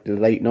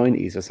late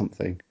 90s or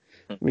something.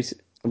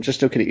 I'm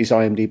just looking at his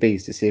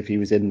IMDb's to see if he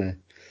was in there.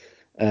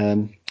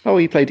 Oh,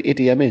 he played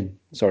Idi Amin.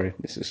 Sorry,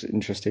 this is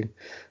interesting.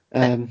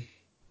 Um,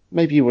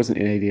 maybe he wasn't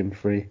in Alien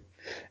 3.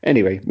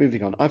 Anyway,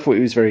 moving on. I thought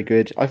he was very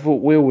good. I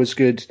thought Will was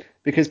good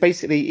because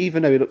basically,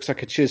 even though he looks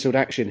like a chiseled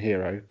action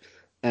hero,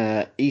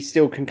 he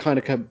still can kind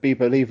of be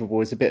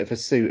believable as a bit of a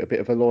suit, a bit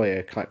of a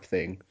lawyer type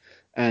thing.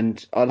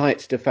 And I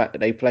liked the fact that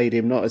they played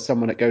him not as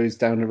someone that goes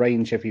down the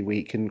range every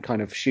week and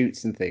kind of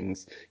shoots and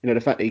things. You know,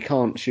 the fact that he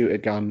can't shoot a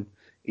gun,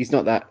 he's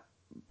not that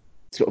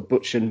sort of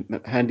butch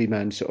and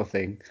handyman sort of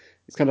thing.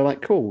 It's kind of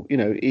like cool, you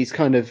know. He's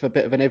kind of a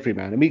bit of an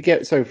everyman, and he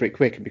gets over it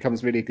quick and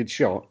becomes really a good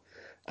shot.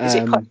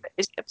 Um,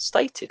 Is it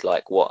stated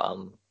like what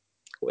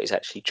his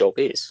actually job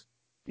is?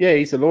 yeah,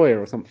 he's a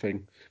lawyer or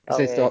something because Oh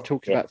they yeah, start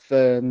talking yeah. about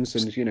firms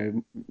and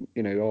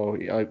oh,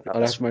 Oh, I'll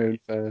that's have my own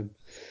firm.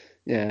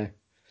 Yeah,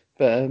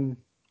 but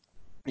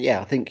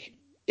yeah,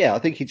 I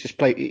think he just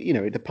played, you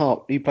know, the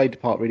part. He played the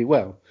part really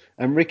well.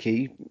 And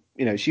Ricky,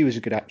 you know, she was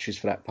a good actress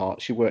for that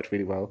part. She worked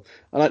really well.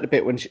 I like the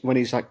bit when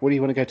he's like, "What do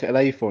you want to go to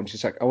LA for?" And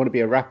she's like, "I want to be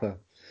a rapper."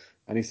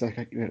 And he's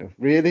like, you know,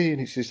 really? And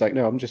he's just like,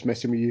 no, I'm just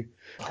messing with you.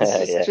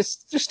 It's yeah,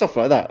 just stuff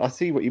like that. I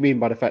see what you mean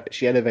by the fact that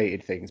she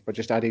elevated things by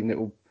just adding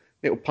little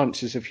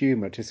punches of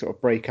humour to sort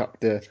of break up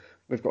the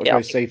we've got to yeah. I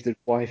go think save the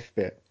wife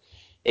bit.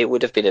 it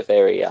would have been a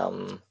very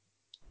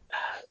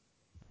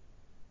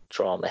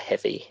drama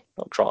heavy,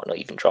 not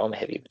even drama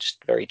heavy, but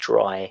just very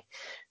dry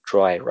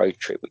road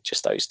trip with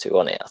just those two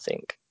on it. I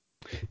think.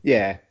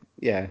 Yeah,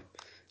 yeah.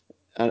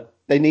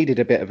 They needed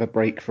a bit of a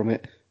break from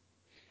it,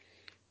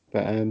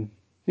 but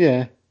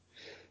yeah.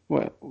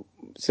 Well,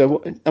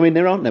 so I mean,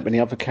 there aren't that many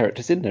other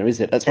characters in there, is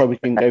it? That's why we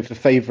can go for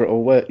favourite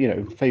or worst, you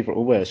know, favourite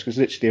or worst, because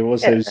literally it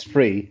was Yeah, those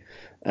three.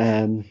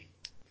 Um,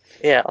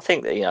 yeah. I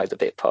think that the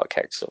bit part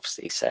characters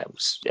obviously Sam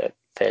was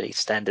fairly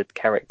standard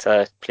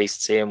character. Pleased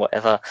to see him,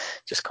 whatever.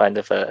 Just kind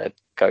of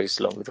goes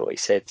along with what he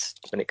said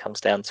when it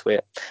comes down to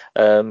it.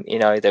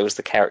 There was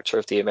the character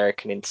of the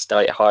American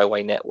Interstate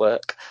Highway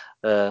Network,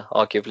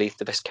 arguably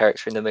the best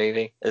character in the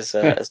movie, as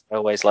I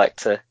always like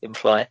to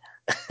imply.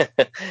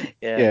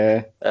 Yeah,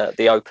 yeah,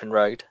 the open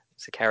road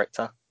is a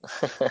character.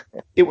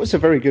 it was a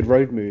very good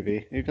road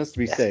movie. It has to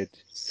be Yeah. said.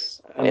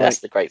 I And mean, that's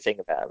like, the great thing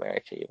about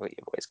America. You've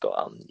always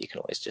got you can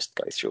always just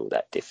go through all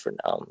that different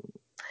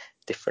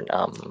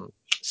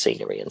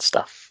scenery and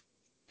stuff.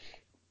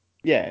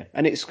 yeah,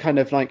 and it's kind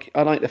of like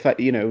I like the fact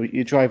that you know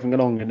you're driving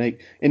along and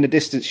in the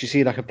distance you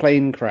see like a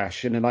plane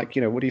crash and they're like,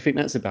 you know, what do you think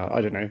that's about?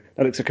 I don't know.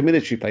 That looks like a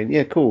military plane.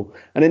 Yeah, cool.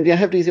 And then you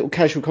have these little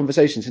casual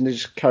conversations and they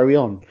just carry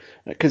on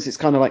because it's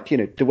kind of like, you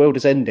know, the world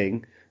is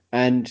ending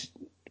and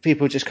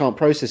people just can't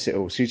process it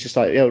all. So you're just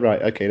like, oh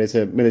right, okay, there's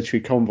a military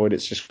convoy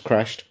that's just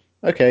crashed.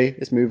 Okay,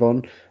 let's move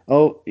on.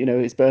 oh,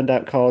 it's burned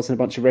out cars and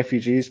a bunch of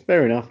refugees.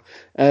 Fair enough.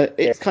 Yeah.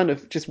 It's kind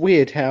of just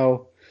weird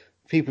how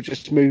people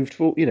just moved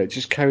for,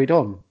 just carried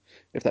on,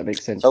 if that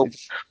makes sense. So,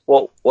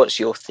 what's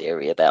your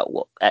theory about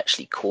what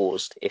actually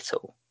caused it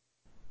all?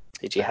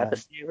 Did you have a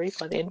Um, theory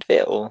by the end of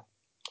it, or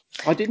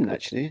I didn't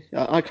actually.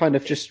 I kind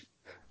of just,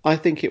 I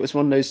think it was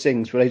one of those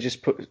things where they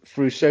just put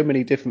through so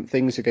many different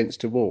things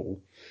against a wall,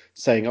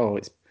 saying, oh,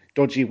 it's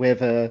dodgy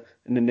weather,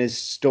 and then there's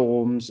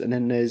storms, and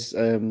then there's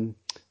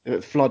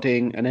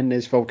flooding, and then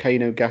there's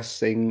volcano gas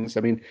things.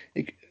 I mean,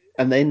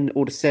 and then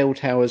all the cell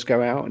towers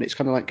go out, and it's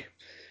kind of like,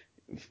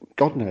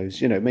 God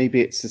knows,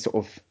 maybe it's a sort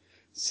of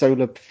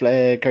solar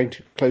flare going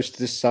too close to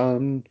the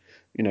sun.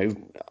 You know,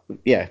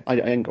 yeah, I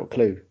ain't got a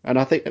clue. And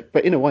I think,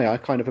 but in a way, I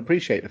kind of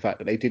appreciate the fact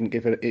that they didn't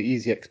give an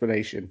easy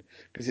explanation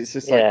because it's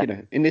just like,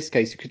 yeah? in this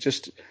case, you could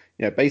just,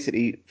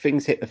 basically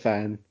things hit the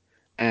fan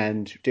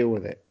and deal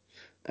with it.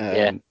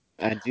 Yeah, And,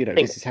 I think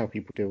this is how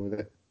people deal with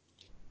it.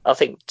 I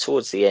think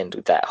towards the end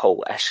with that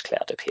whole ash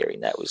cloud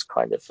appearing, that was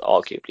kind of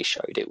arguably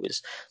showed it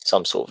was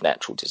some sort of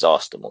natural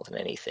disaster more than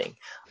anything.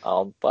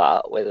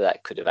 But whether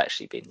that could have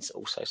actually been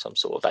also some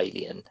sort of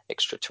alien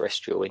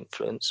extraterrestrial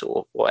influence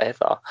or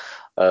whatever,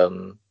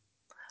 um,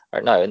 I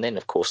don't know. And then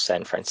of course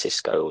San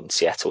Francisco and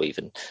Seattle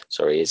even,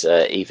 sorry, is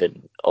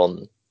even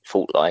on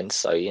fault lines,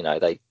 so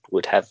they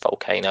would have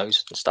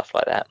volcanoes and stuff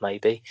like that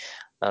maybe.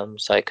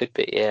 So it could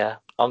be, yeah.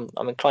 I'm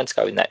inclined to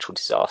go with natural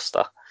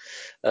disaster.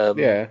 Um,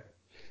 Yeah.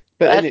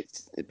 But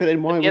but then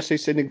have, why have are you we ever, still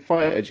sending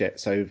fighter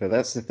jets over?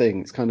 That's the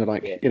thing. It's kind of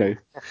like, yeah.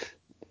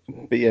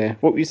 but yeah,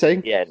 what were you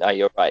saying? Yeah, no,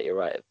 you're right. You're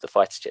right. The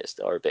fighter jets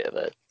are a bit of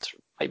a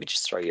maybe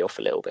just throw you off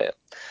a little bit.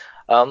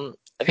 Have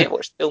you ever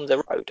watched the film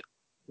The Road?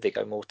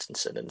 Viggo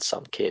Mortensen and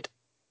some kid.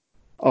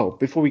 Oh,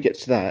 before we get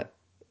to that,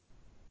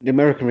 the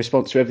American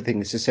response to everything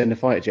is to send the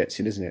fighter jets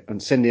in, isn't it?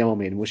 And send the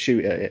army in, and we'll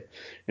shoot at it.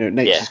 Yeah,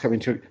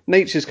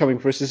 Nature's coming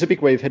for us. There's a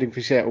big wave heading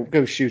for Seattle.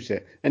 Go shoot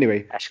it.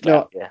 Anyway, Ash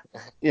Cloud. no, Yeah.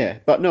 yeah,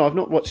 but no, I've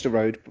not watched The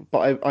Road,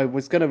 but I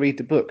was going to read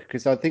the book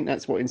because I think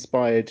that's what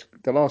inspired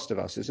The Last of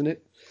Us, isn't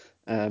it?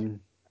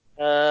 Um,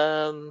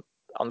 Um,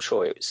 I'm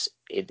sure it was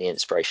in the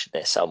inspiration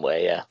there somewhere.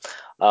 Yeah.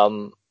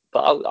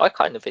 But I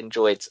kind of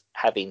enjoyed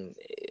having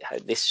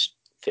this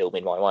film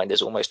in my mind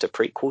as almost a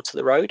prequel to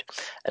The Road,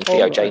 and all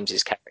Theo right.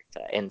 James's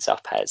character ends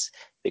up as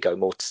Viggo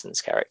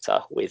Mortensen's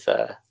character with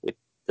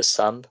the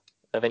son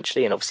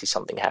eventually, and obviously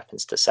something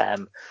happens to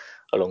Sam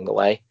along the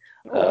way.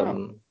 Oh wow.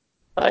 Um,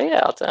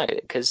 yeah, I don't know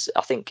because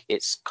I think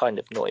it's kind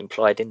of not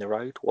implied in The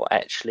Road what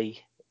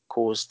actually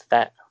caused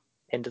that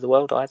end of the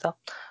world either.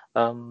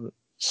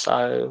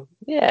 So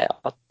yeah,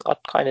 I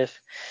kind of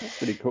That's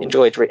pretty cool.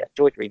 enjoyed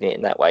reading it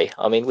in that way.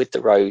 I mean, with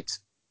The Road,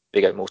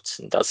 Viggo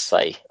Mortensen does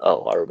say,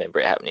 "Oh, I remember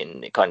it happening."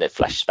 And it kind of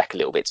flashes back a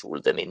little bit to all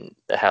of them in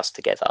the house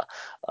together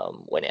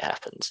when it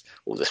happens.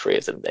 All the three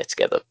of them there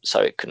together,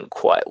 so it couldn't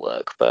quite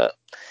work, but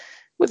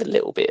with a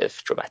little bit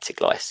of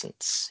dramatic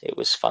license, it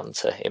was fun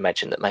to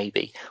imagine that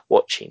maybe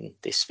watching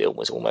this film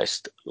was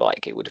almost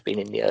like it would have been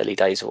in the early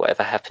days of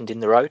whatever happened in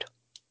The Road.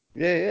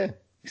 Yeah, yeah.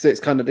 So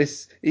it's kind of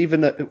this, even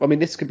that, I mean,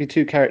 this could be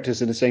two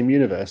characters in the same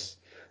universe.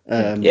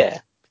 Um, Yeah,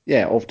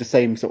 yeah, of the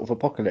same sort of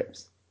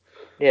apocalypse.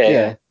 yeah, yeah.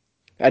 Yeah.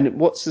 And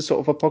what's the sort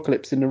of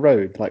apocalypse in the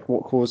road? Like,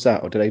 what caused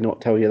that, or do they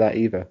not tell you that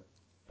either?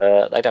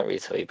 They don't really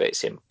tell you, but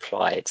it's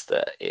implied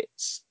that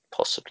it's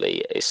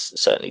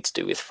certainly to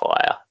do with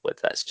fire, whether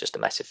that's just a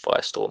massive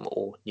firestorm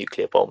or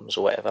nuclear bombs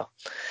or whatever.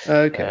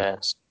 Okay. Uh,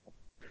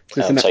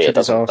 So it's a so yeah, natural it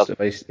doesn't, disaster,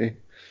 basically.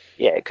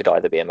 yeah, it could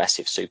either be a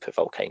massive super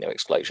volcano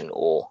explosion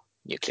or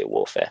nuclear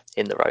warfare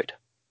in The Road.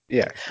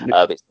 Yeah.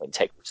 But it's not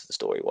integral to the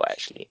story what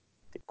actually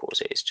did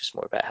cause it. It's just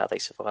more about how they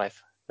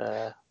survive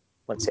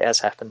once it has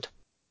happened.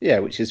 Yeah,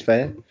 which is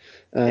fair.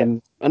 Yeah,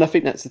 And I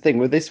think that's the thing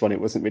with this one,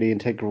 it wasn't really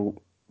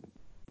integral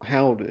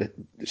how the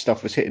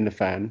stuff was hitting the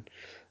fan.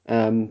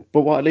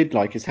 But what I did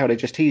like is how they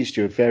just teased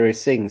you with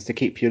various things to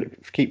keep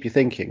you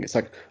thinking. It's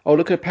like, oh,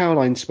 look at a power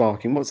line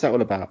sparking. What's that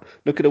all about?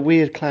 Look at the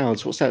weird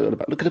clouds. What's that all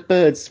about? Look at the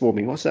birds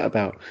swarming. What's that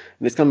about?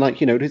 And it's kind of like,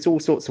 there's all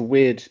sorts of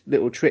weird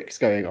little tricks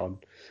going on,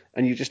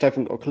 and you just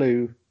haven't got a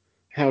clue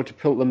how to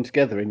put them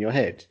together in your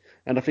head.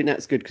 And I think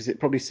that's good because it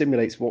probably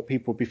simulates what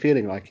people would be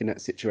feeling like in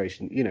that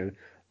situation.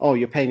 Oh,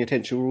 you're paying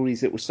attention to all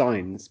these little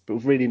signs, but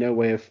with really no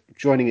way of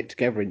joining it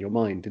together in your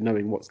mind and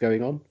knowing what's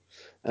going on.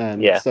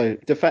 yeah, So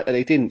the fact that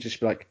they didn't just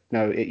be like,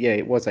 no, yeah,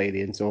 it was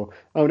aliens, or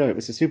oh no, it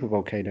was a super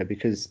volcano,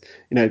 because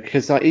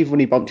like, even when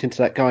he bumped into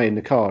that guy in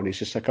the car, and he's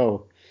just like,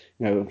 oh,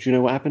 do you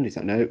know what happened? He's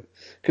like, no,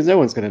 because no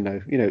one's going to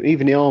know.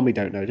 Even the army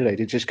don't know, do they?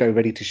 They just go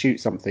ready to shoot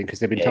something because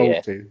they've been yeah,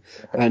 yeah. told to,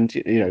 and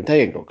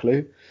they ain't got a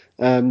clue.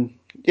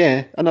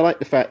 Yeah, and I like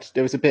the fact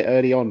there was a bit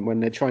early on when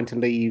they're trying to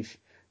leave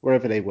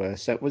wherever they were.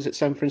 So was it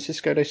San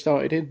Francisco they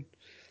started in?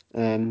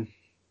 Um,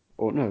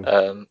 or no?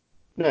 Um,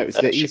 No, it was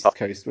the Chicago. East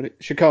Coast, wasn't it?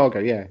 Chicago,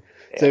 yeah.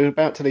 So Yeah, they're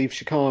about to leave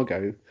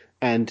Chicago,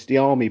 and the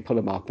army pull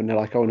them up, and they're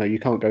like, "Oh no, you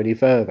can't go any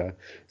further."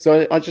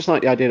 So I just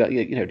like the idea that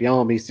the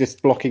army's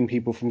just blocking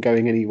people from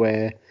going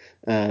anywhere.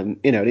 And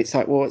it's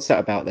like, well, what's that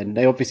about then?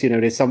 They obviously know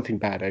there's something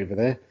bad over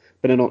there,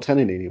 but they're not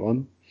telling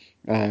anyone.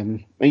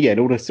 And yeah, and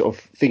all the sort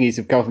of thingies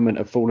of government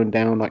have fallen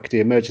down. Like the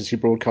emergency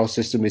broadcast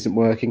system isn't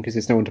working because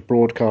there's no one to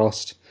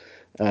broadcast.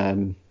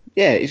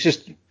 Yeah, it's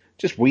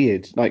just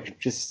weird. Like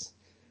just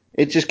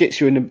it just gets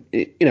you in.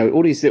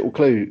 All these little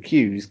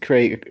cues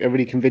create a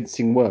really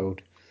convincing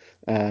world.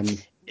 So,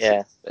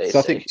 Yeah, so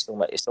I think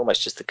it's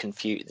almost just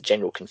the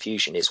general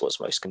confusion is what's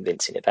most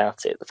convincing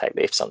about it. The fact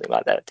that if something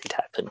like that did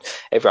happen,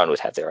 everyone would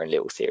have their own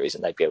little theories,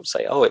 and they'd be able to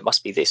say, "Oh, it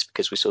must be this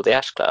because we saw the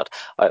ash cloud.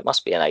 Oh, it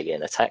must be an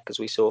alien attack because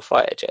we saw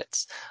fighter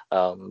jets."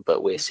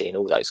 But we're seeing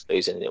all those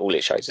clues, and all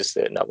it shows us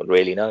that no one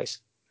really knows.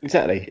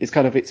 exactly.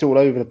 It's all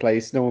over the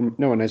place. No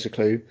one has a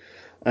clue.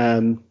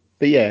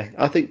 But yeah,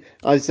 I think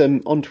I was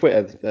on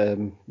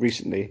Twitter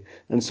recently,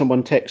 and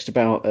someone texted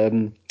about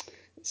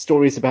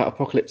stories about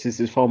apocalypses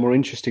is far more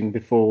interesting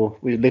before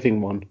we're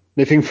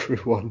living through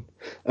one.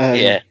 Um,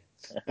 Yeah,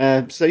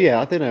 so yeah,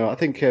 I don't know. I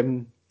think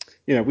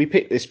we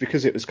picked this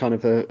because it was kind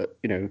of a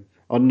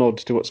nod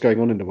to what's going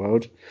on in the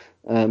world.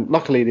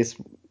 Luckily,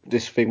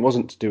 this thing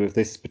wasn't to do with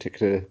this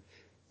particular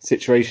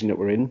situation that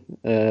we're in.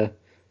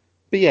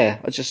 But yeah,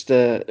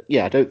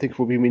 I don't think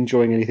we'll be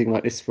enjoying anything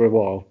like this for a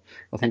while.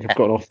 I think I've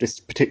gotten off this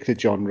particular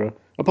genre,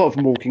 apart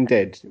from Walking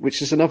Dead, which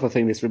is another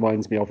thing this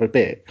reminds me of a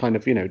bit. Kind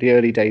of, the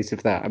early days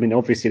of that. I mean,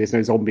 obviously there's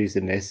no zombies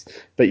in this,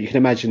 but you can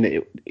imagine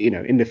that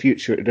in the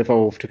future it would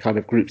evolve to kind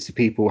of groups of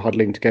people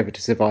huddling together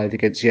to survive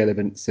against the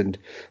elements and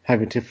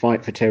having to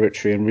fight for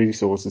territory and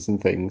resources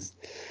and things.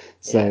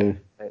 yeah, So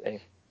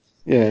absolutely.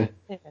 yeah,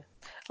 Yeah.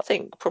 I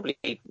think probably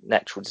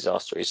natural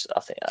disaster is, I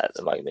think, at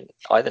the moment,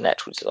 either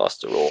natural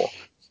disaster or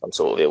some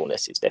sort of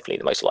illness is definitely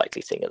the most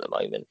likely thing at the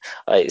moment.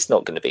 It's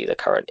not going to be the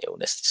current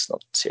illness; it's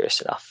not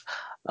serious enough.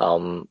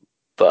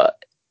 But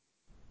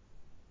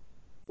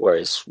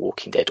whereas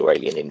Walking Dead or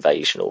Alien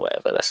Invasion or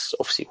whatever, that's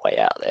obviously way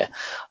out there.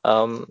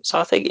 So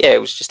I think, yeah,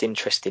 it was just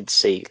interesting to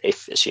see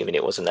if, assuming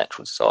it was a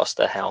natural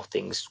disaster, how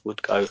things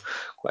would go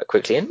quite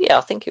quickly. And yeah,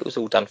 I think it was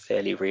all done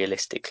fairly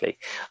realistically.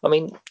 I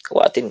mean,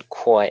 what didn't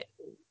quite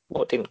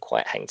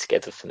hang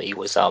together for me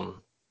was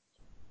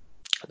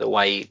the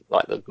way,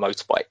 like, the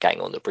motorbike gang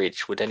on the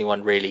bridge. Would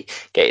anyone really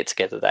get it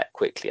together that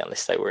quickly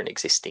unless they were an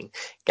existing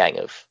gang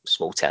of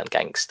small town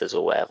gangsters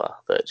or whatever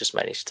that just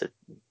managed to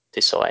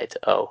decide,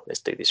 oh, let's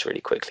do this really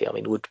quickly? I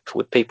mean, would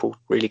people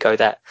really go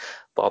that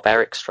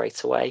barbaric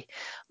straight away?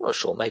 I'm not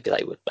sure. Maybe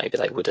they would. Maybe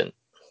they wouldn't.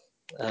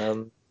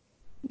 Um,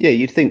 yeah,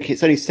 you'd think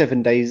it's only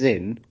 7 days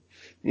in.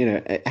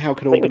 How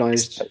can I think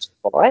organised it was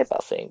five. I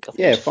think. I think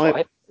it Yeah, was five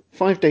five.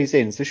 5 days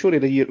in. So surely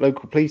the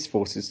local police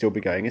force would still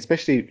be going,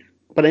 especially.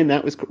 But then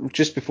that was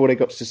just before they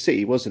got to the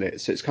city, wasn't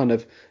it? So it's kind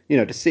of,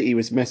 the city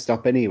was messed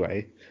up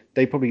anyway.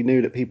 They probably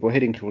knew that people were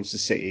heading towards the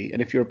city, and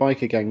if you're a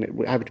biker gang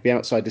that happened to be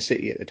outside the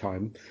city at the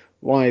time,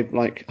 why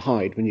like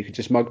hide when you could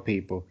just mug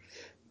people?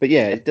 But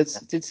yeah,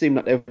 did seem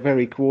like they were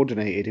very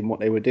coordinated in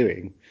what they were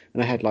doing,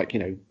 and they had like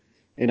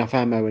enough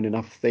ammo and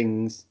enough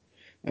things.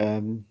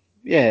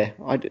 Yeah,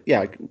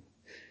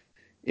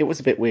 it was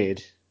a bit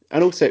weird,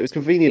 and also it was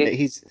convenient that It,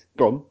 he's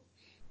gone.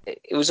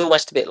 it was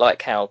almost a bit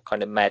like how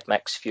kind of Mad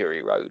Max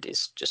Fury Road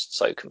is just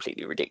so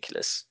completely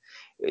ridiculous.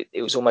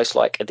 It was almost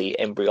like the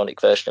embryonic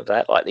version of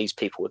that. Like, these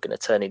people were going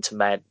to turn into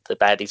the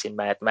baddies in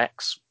Mad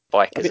Max,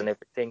 I bikers mean, and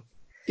everything.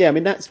 yeah, I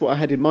mean that's what I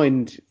had in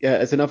mind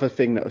as another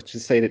thing that was to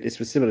say that this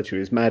was similar to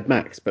is Mad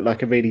Max, but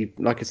like a really,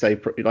 like I say,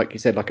 like you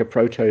said, like a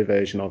proto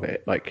version of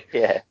it. Like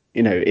Yeah,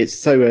 it's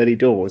so early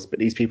doors, but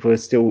these people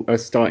are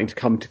starting to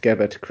come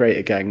together to create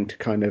a gang to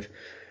kind of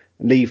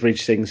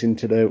leverage things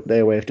into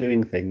their way of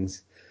doing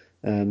things.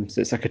 So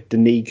it's like a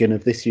Denegan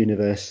of this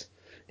universe.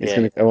 It's yeah.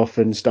 going to go off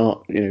and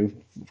start,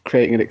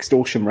 creating an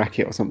extortion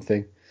racket or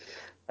something.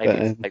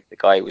 But Maybe the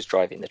guy who was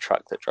driving the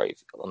truck that drove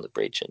on the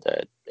bridge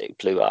and it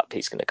blew up,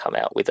 he's going to come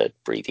out with a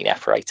breathing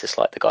apparatus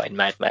like the guy in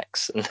Mad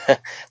Max, and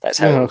that's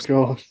how it oh all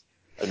started. god,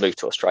 And move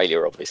to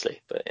Australia,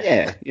 obviously. But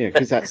yeah,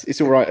 because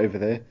it's all right over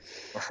there.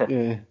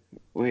 Yeah,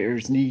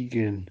 where's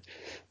Negan?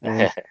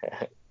 Uh,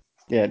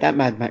 yeah, that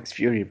Mad Max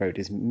Fury Road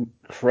is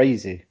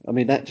crazy. I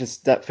mean,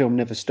 that film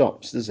never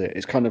stops, does it?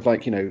 It's kind of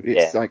like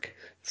it's yeah, like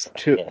so,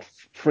 two, yeah,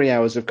 3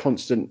 hours of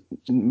constant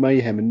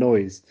mayhem and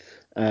noise.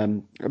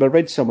 And I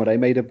read somewhere they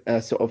made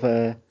a sort of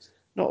a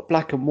not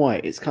black and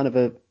white. It's kind of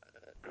a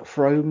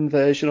chrome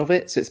version of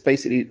it. So it's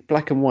basically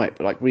black and white,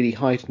 but like really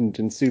heightened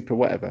and super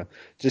whatever,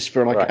 just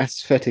for like right.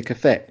 aesthetic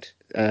effect.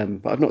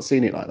 But I've not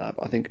seen it like that.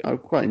 But I think I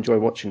quite enjoy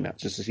watching that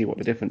just to see what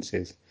the difference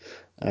is.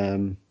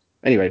 Um,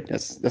 anyway,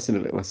 that's a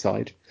little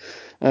aside.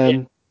 Yeah,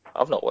 Um,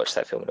 I've not watched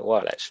that film in a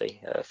while,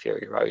 actually,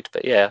 Fury Road.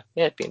 But yeah,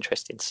 it'd be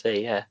interesting to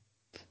see. Yeah,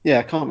 yeah,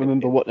 I can't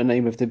remember what the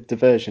name of the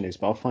version is,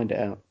 but I'll find it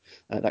out.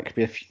 That could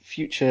be a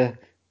future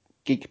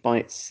Geek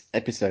Bites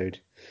episode.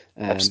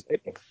 Um,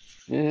 absolutely.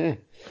 yeah,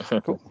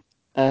 cool.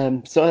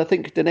 So I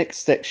think the next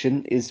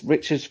section is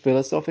Richard's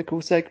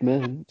philosophical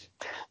segment.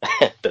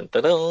 Dun,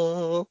 dun,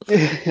 dun.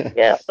 Yeah,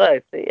 Yeah, so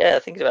yeah,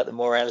 thinking about the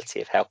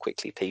morality of how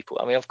quickly people.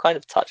 I mean, I've kind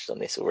of touched on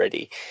this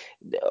already.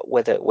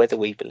 Whether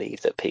we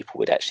believe that people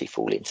would actually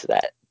fall into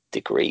that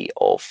degree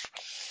of,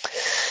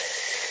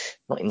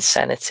 not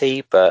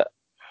insanity, but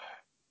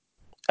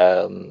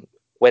um,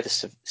 whether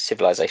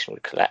civilization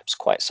would collapse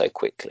quite so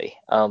quickly.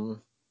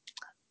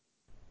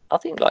 I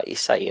think, like you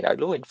say,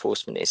 law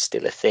enforcement is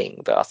still a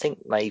thing, but I think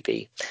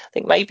maybe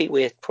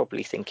we're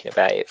probably thinking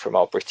about it from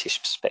our British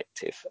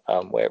perspective,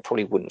 where it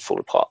probably wouldn't fall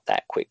apart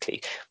that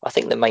quickly. I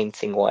think the main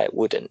thing why it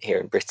wouldn't here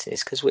in Britain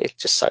is because we're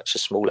just such a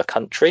smaller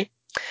country.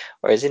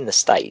 Whereas in the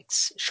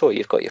States, sure,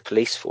 you've got your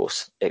police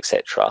force,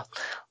 etc.,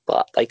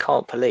 but they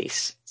can't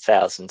police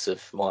thousands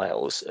of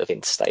miles of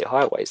interstate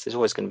highways. There's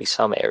always going to be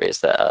some areas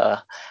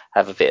that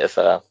have a bit of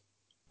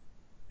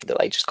that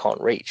they just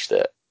can't reach,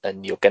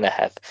 and you're going to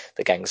have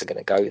the gangs are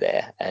going to go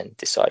there and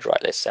decide,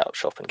 right, let's set up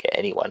shop and get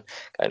anyone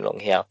going along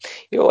here.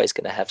 You're always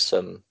going to have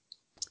some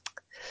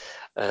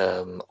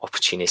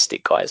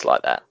opportunistic guys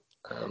like that.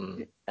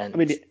 And I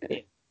mean,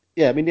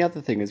 yeah, I mean the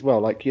other thing as well,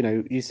 like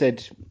you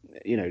said,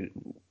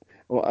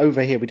 well,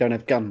 over here we don't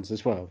have guns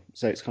as well,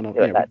 so it's kind of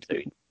that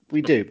too.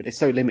 we do, but it's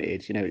so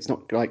limited. It's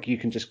not like you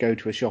can just go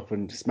to a shop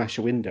and smash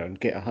a window and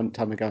get a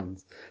ton of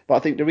guns. But I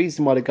think the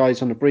reason why the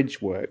guys on the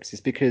bridge works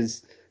is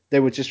because they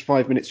were just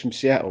 5 minutes from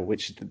Seattle,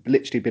 which had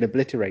literally been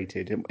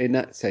obliterated. In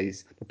that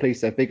case, the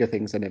police have bigger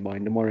things on their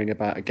mind than worrying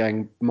about a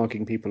gang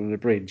mugging people on a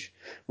bridge.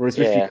 Whereas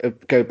if Yeah, you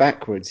go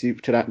backwards to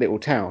that little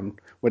town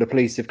where the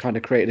police have kind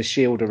of created a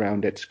shield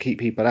around it to keep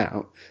people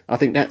out, I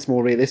think that's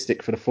more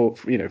realistic for the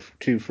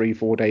 2, 3,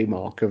 4 day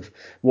mark of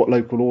what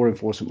local law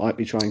enforcement might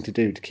be trying to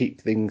do to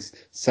keep things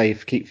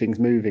safe, keep things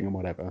moving, and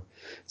whatever.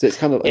 So it's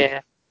kind of like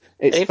yeah.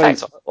 it's And in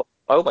fact, both.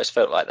 I almost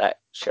felt like that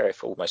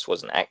sheriff almost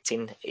wasn't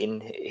acting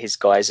in his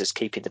guise as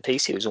keeping the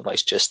peace. He was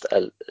almost just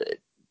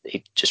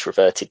he just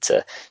reverted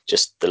to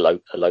just a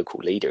local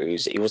leader.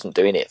 He wasn't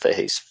doing it for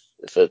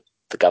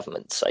the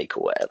government's sake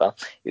or whatever.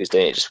 He was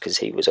doing it just because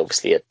he was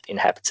obviously an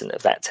inhabitant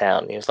of that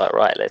town. He was like,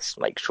 right, let's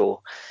make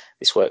sure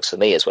this works for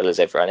me as well as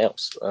everyone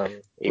else.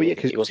 Well, yeah,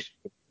 He wasn't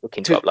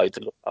looking to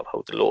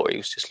uphold the law. He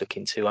was just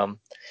looking to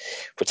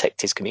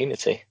protect his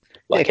community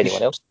yeah, like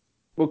anyone else.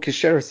 well, because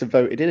sheriffs are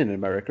voted in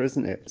America,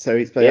 isn't it?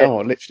 So they Yeah,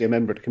 are literally a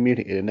member of the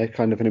community, and they're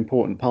kind of an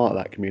important part of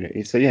that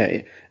community. So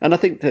yeah, and I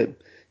think that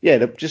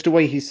just the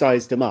way he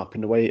sized them up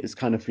and the way it was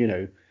kind of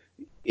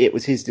it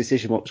was his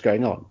decision what was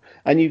going on,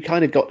 and you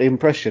kind of got the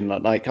impression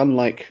like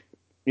unlike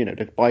the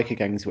biker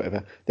gangs or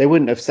whatever, they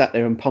wouldn't have sat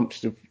there and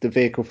pumped the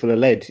vehicle full of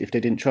lead if they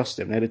didn't trust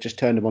him. They'd have just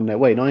turned him on their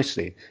way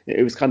nicely.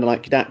 It was kind of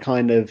like that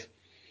kind of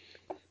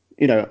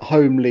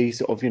homely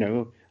sort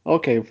of,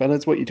 okay,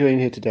 fellas, what you doing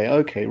here today?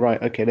 Okay,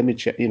 right, okay, let me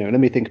check, let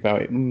me think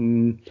about it.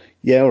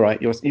 Yeah, all right,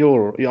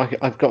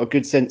 I've got a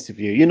good sense of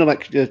you.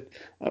 Like,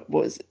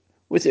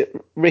 was it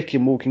Rick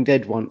in Walking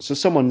Dead once? So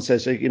someone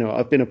says,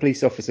 I've been a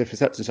police officer for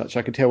such and such.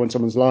 I can tell when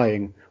someone's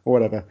lying or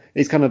whatever.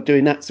 He's kind of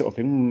doing that sort of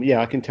thing.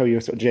 Yeah, I can tell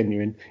you're sort of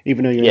genuine,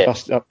 even though you're in a yeah,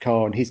 busted up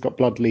car and he's got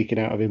blood leaking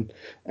out of him,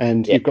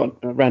 and yeah. you've got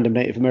a random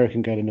Native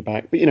American girl in the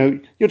back. But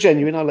you're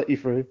genuine. I'll let you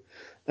through.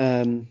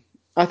 Um,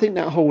 I think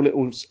that whole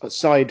little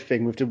side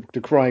thing with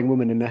the crying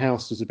woman in the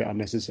house was a bit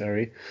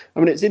unnecessary. I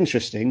mean, it's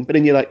interesting, but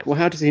then you're like, well,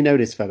 how does he know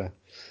this fella?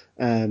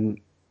 Um,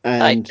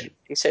 and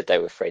He said they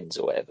were friends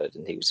or whatever,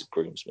 and he was a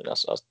groomsman.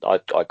 I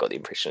got the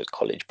impression it was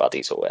college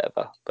buddies or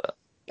whatever. But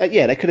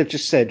yeah, they could have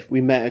just said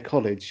we met at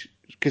college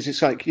because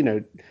it's like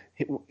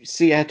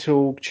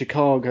Seattle,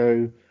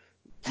 Chicago,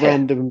 yeah,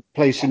 random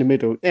place in the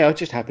middle. Yeah, I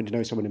just happen to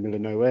know someone in the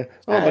middle of nowhere.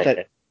 Oh,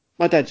 okay.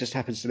 my dad just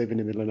happens to live in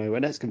the middle of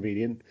nowhere. That's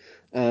convenient.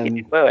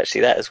 Yeah, well,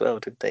 actually, that as well,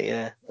 did they?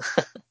 Yeah,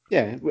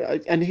 Yeah,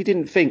 and he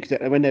didn't think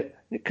that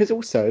because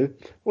also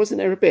wasn't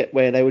there a bit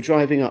where they were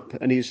driving up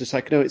and he was just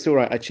like, no, it's all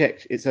right, I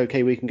checked, it's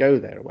okay, we can go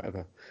there or whatever.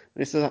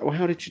 And it's like, well,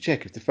 how did you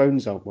check if the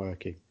phones aren't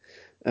working?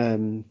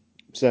 Um,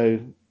 so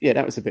yeah,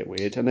 that was a bit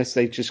weird. Unless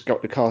they just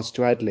got the cast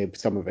to ad lib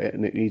some of it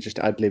and he just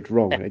ad libbed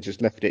wrong and they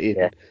just left it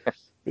yeah. in.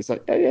 It's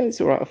like, oh yeah,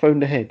 it's all right, I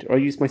phoned ahead or I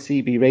used my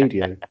CB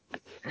radio.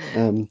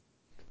 Um,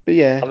 but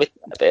I yeah, missed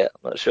that bit.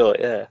 I'm not sure.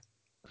 Yeah,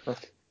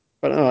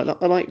 but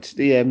I liked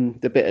the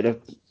bit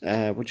of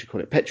what do you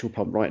call it, petrol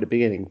pump right at the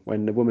beginning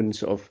when the woman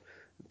sort of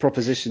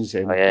propositions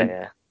oh him yeah, and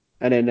yeah,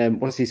 and then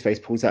what's his face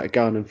pulls out a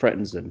gun and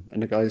threatens him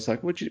and the guy's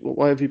like,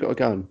 why have you got a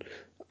gun?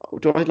 "Oh,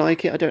 do I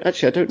like it? I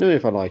don't know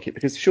if I like it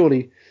because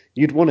surely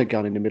you'd want a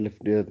gun in the middle of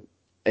the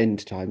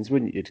end times,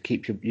 wouldn't you, to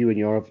keep you and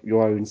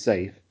your own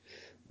safe?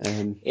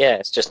 Um, yeah.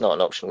 It's just not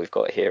an option we've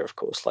got here, of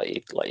course. Like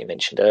you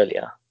mentioned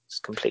earlier, it's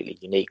completely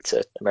unique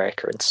to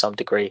America and to some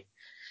degree,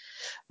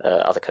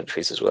 other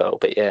countries as well.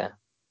 But yeah,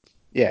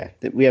 yeah,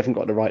 we haven't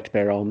got the right to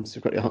bear arms.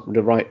 We've got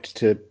the right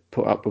to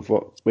put up with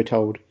what we're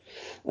told.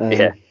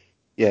 yeah. Um,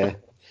 yeah.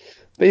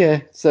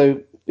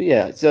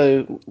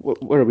 So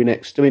where are we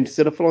next? I mean,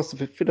 so the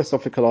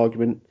philosophical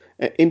argument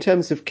in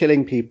terms of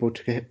killing people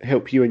to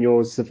help you and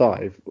yours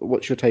survive.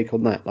 What's your take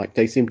on that? Like,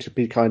 they seem to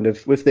be kind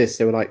of with this.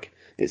 They were like,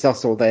 it's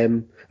us or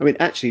them. I mean,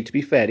 actually, to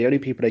be fair, the only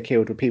people they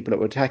killed were people that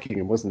were attacking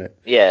them, wasn't it?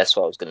 Yeah, that's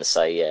what I was going to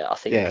say. Yeah, I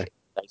Yeah, think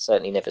they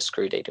certainly never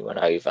screwed anyone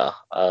over.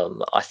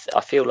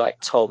 I feel like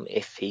Tom,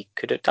 if he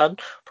could have done,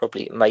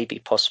 probably, maybe,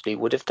 possibly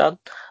would have done.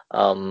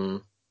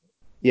 Um,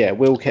 yeah.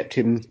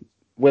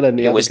 Will and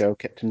the it other was girl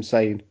kept him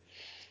sane.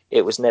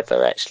 it was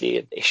never actually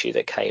an issue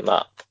that came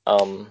up.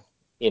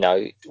 You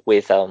know,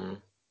 with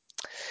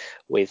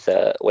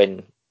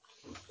when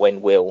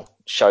when Will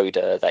showed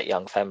that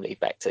young family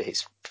back to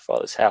his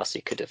father's house,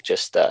 he could have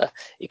just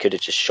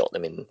shot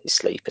them in his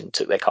sleep and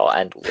took their car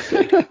and all their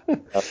food.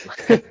 Um,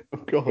 Oh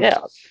God. yeah,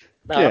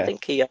 no, Yeah, I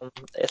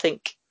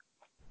think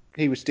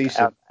he was our,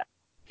 decent.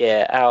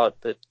 yeah,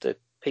 the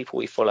people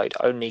we followed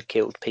only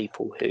killed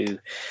people who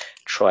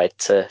tried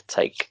to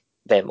take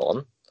them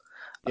on,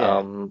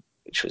 Yeah,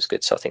 which was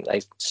good. So I think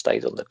they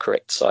stayed on the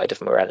correct side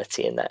of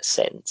morality in that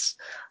sense.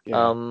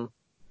 yeah, Um,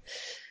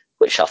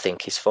 which I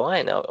think is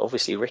fine.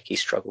 Obviously, Ricky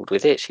struggled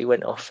with it. She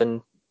went off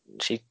and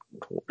she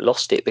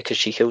lost it because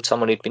she killed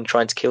someone who'd been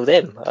trying to kill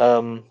them.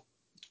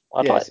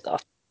 I'd like, yes.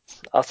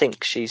 I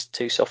think she's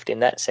too soft in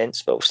that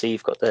sense, but obviously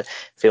you've got the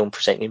film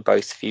presenting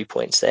both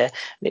viewpoints there,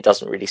 and it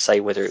doesn't really say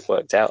whether it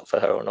worked out for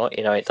her or not.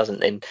 It doesn't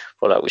then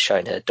follow like we're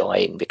showing her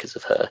dying because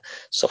of her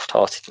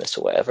soft-heartedness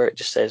or whatever. It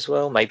just says,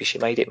 well, maybe she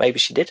made it, maybe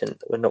she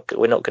didn't. We're not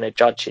going to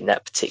judge in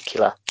that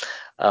particular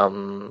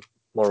um,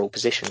 moral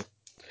position.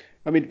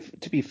 I mean,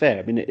 to be fair,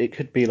 I mean, it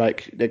could be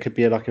like there could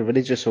be like a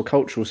religious or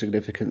cultural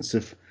significance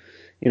of,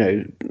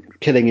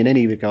 killing in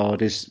any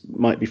regard is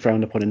might be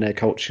frowned upon in their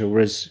culture,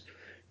 whereas,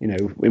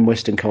 in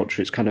Western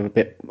culture, it's kind of a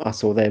bit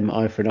us or them,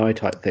 eye for an eye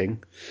type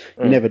thing.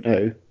 You Mm. never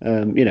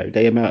know.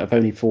 They might have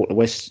only fought the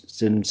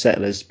Western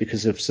settlers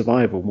because of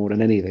survival more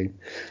than anything.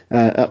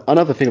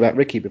 Another thing about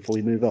Ricky before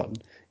we move on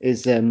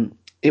is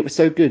it was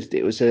so good.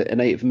 It was a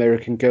Native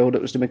American girl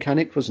that was the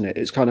mechanic, wasn't it?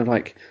 It's kind of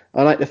like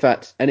I like the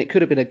fact, and it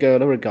could have been a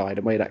girl or a guy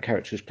the way that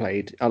character was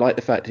played. I like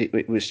the fact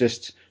it was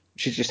just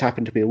she just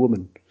happened to be a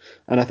woman,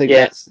 and I think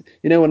Yeah, that's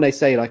when they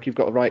say like you've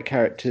got to write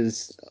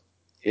characters.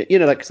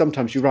 Like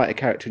sometimes you write a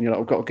character and you're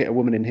like, I've got to get a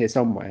woman in here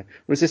somewhere.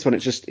 Whereas this one,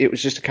 it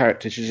was just a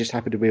character. She just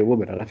happened to be a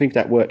woman, and I think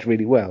that worked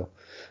really well.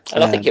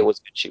 and I think it was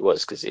good she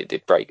was because it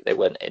did break. There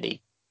weren't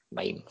any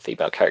main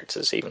female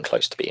characters even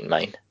close to being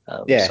main.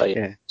 Yeah, So yeah,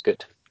 yeah. it's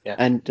good. Yeah,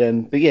 And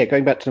but yeah,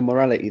 going back to the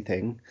morality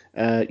thing,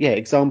 yeah,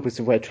 examples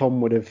of where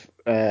Tom would have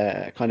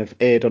kind of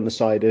erred on the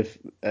side of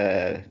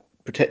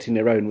protecting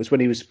their own was when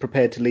he was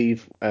prepared to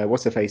leave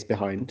what's her face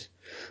behind,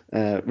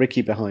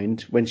 Ricky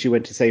behind, when she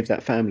went to save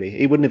that family.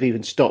 He wouldn't have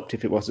even stopped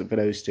if it wasn't for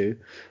those two,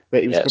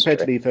 but he was yeah, it's prepared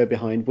to true. leave her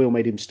behind. Will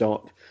made him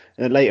stop,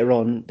 and then later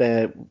on,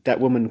 that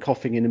woman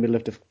coughing in the middle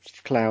of the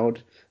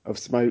cloud of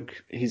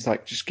smoke, he's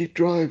like, just keep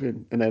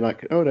driving, and they're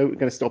like, oh no, we're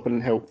going to stop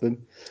and help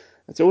them.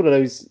 So all of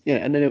those, yeah,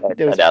 and then It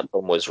there was turned out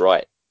Tom was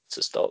right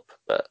to stop,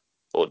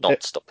 or uh,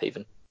 not stop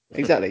even.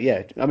 exactly,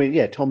 yeah. I mean,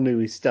 yeah, Tom knew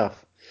his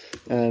stuff.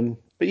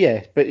 But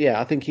yeah,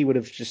 I think he would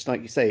have just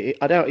like you say.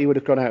 I doubt he would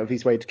have gone out of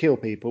his way to kill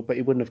people, but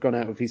he wouldn't have gone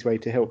out of his way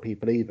to help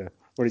people either.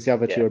 Whereas the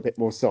other two Yeah, are a bit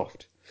more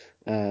soft.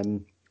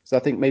 So I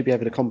think maybe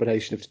having a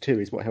combination of the two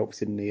is what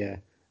helps in the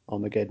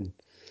Armageddon,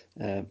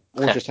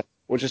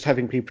 or just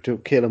having people to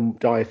kill and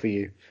die for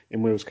you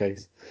in Will's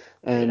case.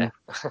 yeah, Um,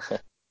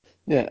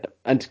 Yeah,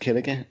 and to kill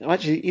again.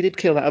 Actually, he did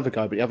kill that other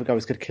guy, but the other guy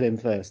was going to kill him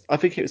first. I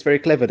think it was very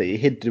clever that he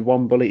hid the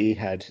one bullet he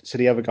had, so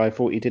the other guy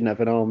thought he didn't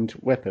have an armed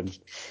weapon.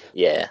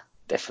 yeah,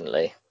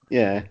 definitely.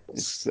 Yeah,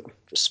 It's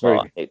it's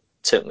smart. very. It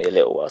took me a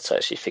little while to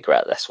actually figure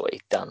out that's what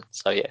he'd done.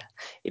 So yeah,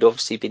 he'd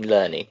obviously been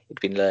learning. He'd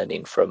been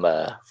learning from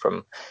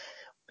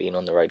being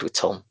on the road with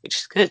Tom, which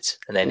is good.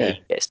 And then Yeah,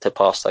 he gets to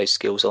pass those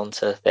skills on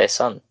to their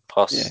son.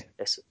 yeah,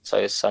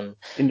 So his son,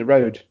 in the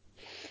road.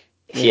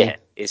 Yeah, yeah,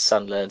 his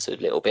son learns a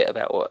little bit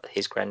about what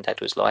his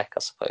granddad was like, I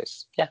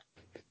suppose. Yeah,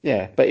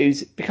 yeah, but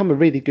he's become a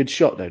really good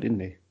shot though, didn't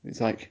he? It's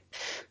like,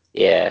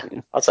 yeah.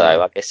 I don't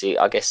know.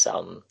 yeah, I guess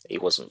he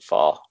wasn't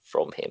far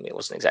from him. It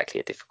wasn't exactly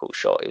a difficult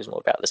shot. It was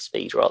more about the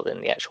speed rather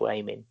than the actual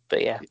aiming.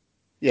 But yeah,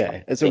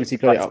 yeah. As long think as he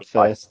I'd got it like to up think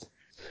I, first,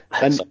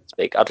 and so to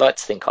speak, I'd like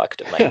to think I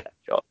could have made that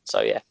shot.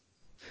 So yeah,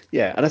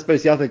 yeah, and I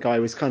suppose the other guy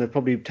was kind of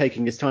probably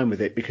taking his time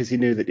with it because he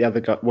knew that the other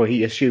guy. Well,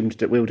 he assumed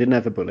that Will didn't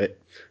have a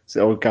bullet,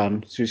 so or a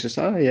gun. So he's just,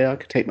 oh yeah, I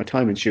could take my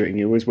time in shooting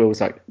you. Whereas Will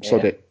was like,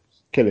 sod yeah, it,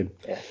 kill him.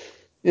 yeah.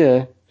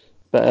 Yeah,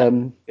 but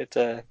No,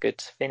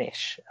 good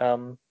finish.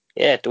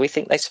 Yeah. Do we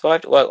think they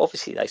survived? Well,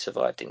 obviously they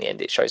survived in the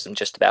end. It shows them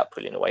just about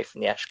pulling away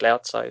from the ash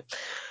cloud. So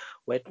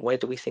where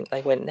do we think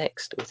they went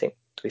next? Do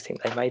we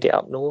think they made it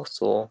up north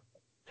or?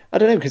 I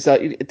don't know because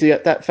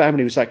that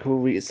family was like,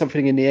 well, it's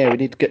something in the air. We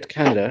need to get to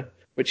Canada.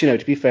 Which, to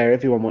be fair,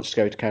 everyone wants to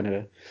go to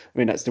Canada. I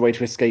mean, that's the way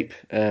to escape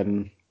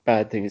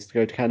bad things, to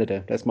go to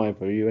Canada. That's my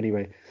view,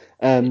 anyway.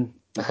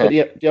 But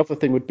the other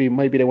thing would be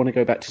maybe they want to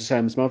go back to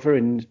Sam's mother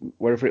in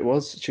wherever it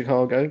was,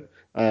 Chicago,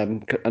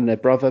 and their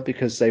brother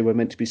because they were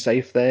meant to be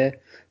safe there.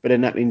 But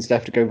then that means they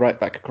have to go right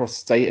back across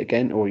state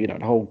again, or the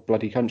whole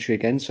bloody country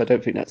again. So I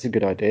don't think that's a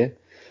good idea.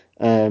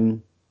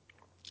 Um,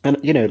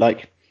 and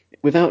like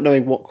without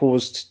knowing what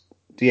caused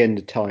the end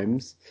of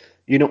times,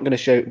 you're not going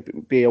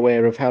to be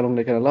aware of how long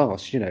they're going to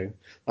last.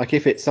 Like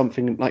if it's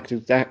something like the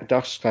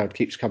dust cloud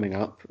keeps coming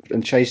up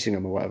and chasing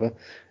them or whatever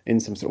in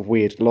some sort of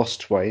weird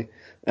lost way,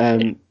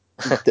 um,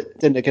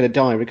 then they're going to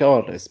die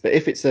regardless. But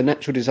if it's a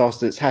natural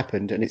disaster that's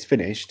happened and it's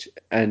finished,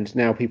 and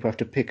now people have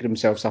to pick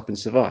themselves up and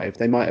survive,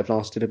 they might have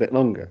lasted a bit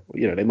longer.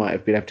 They might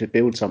have been able to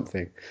build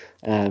something.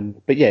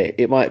 But yeah,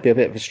 it might be a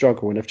bit of a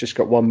struggle, and I've just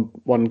got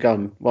one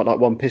gun, like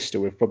one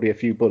pistol with probably a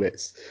few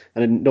bullets,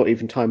 and not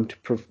even time to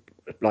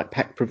like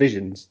pack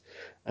provisions.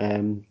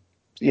 Um,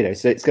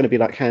 so it's going to be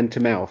like hand to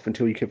mouth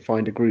until you can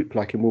find a group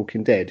like in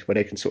Walking Dead where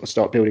they can sort of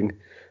start building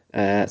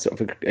sort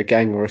of a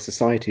gang or a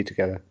society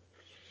together.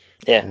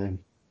 Yeah. Um,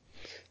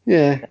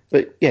 yeah,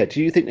 but yeah,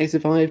 do you think they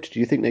survived? Do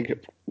you think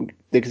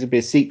there could be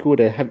a sequel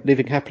to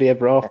Living Happily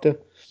Ever After?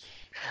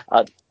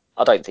 I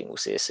I don't think we'll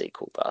see a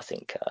sequel, but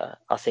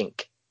I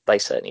think they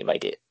certainly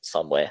made it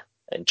somewhere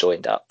and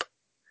joined up.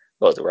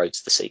 Well, the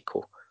road's the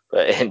sequel,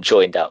 but and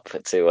joined up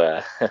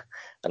to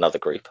another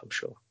group, I'm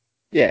sure.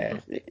 Yeah,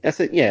 I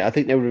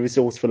think they were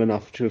resourceful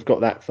enough to have got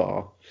that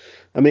far.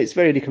 I mean, it's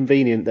very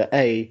convenient that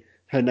A,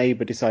 her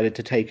neighbour decided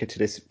to take her to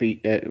this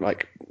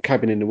like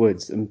cabin in the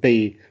woods, and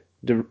B,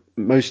 the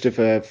most of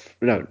her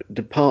no,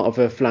 the part of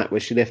her flat where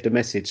she left a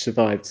message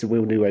survived, so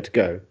Will knew where to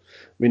go.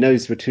 I mean,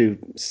 those were two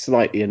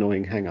slightly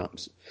annoying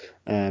hang-ups.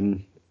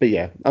 But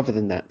yeah, other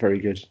than that, very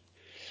good,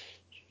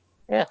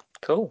 Yeah,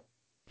 cool.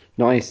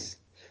 nice.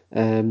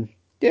 Yeah,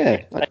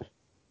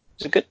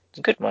 It's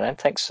a good one, and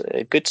thanks.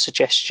 A good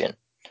suggestion.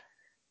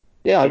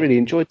 yeah, I really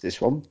enjoyed this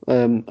one.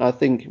 I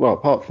think, well,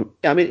 apart from,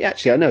 I mean,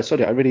 actually, I know,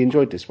 sorry, I really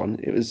enjoyed this one.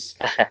 It was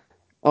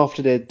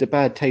after the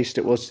bad taste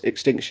it was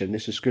Extinction.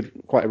 This was good,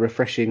 quite a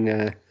refreshing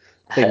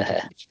thing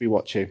to be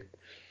watching.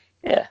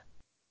 Yeah,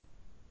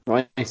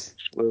 Nice.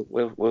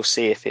 we'll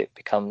see if it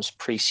becomes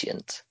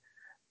prescient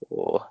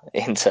or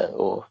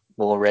or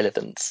more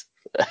relevant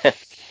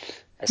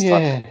as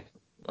time.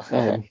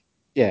 Yeah.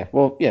 Yeah.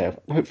 Well, yeah.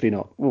 Hopefully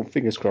not. Well,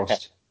 fingers Yeah,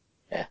 crossed.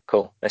 yeah,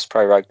 cool. Let's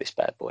prorogue this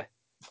bad boy.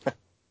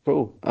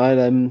 Cool.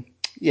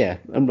 Yeah,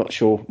 I'm not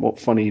sure what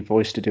funny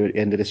voice to do at the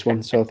end of this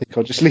one, so I think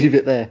I'll just leave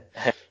it there.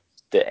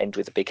 To end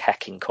with a big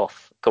hacking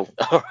cough. Cool.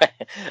 All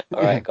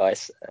right,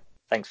 guys.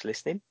 Thanks for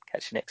listening.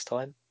 Catch you next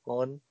time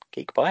on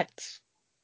Geek Bites.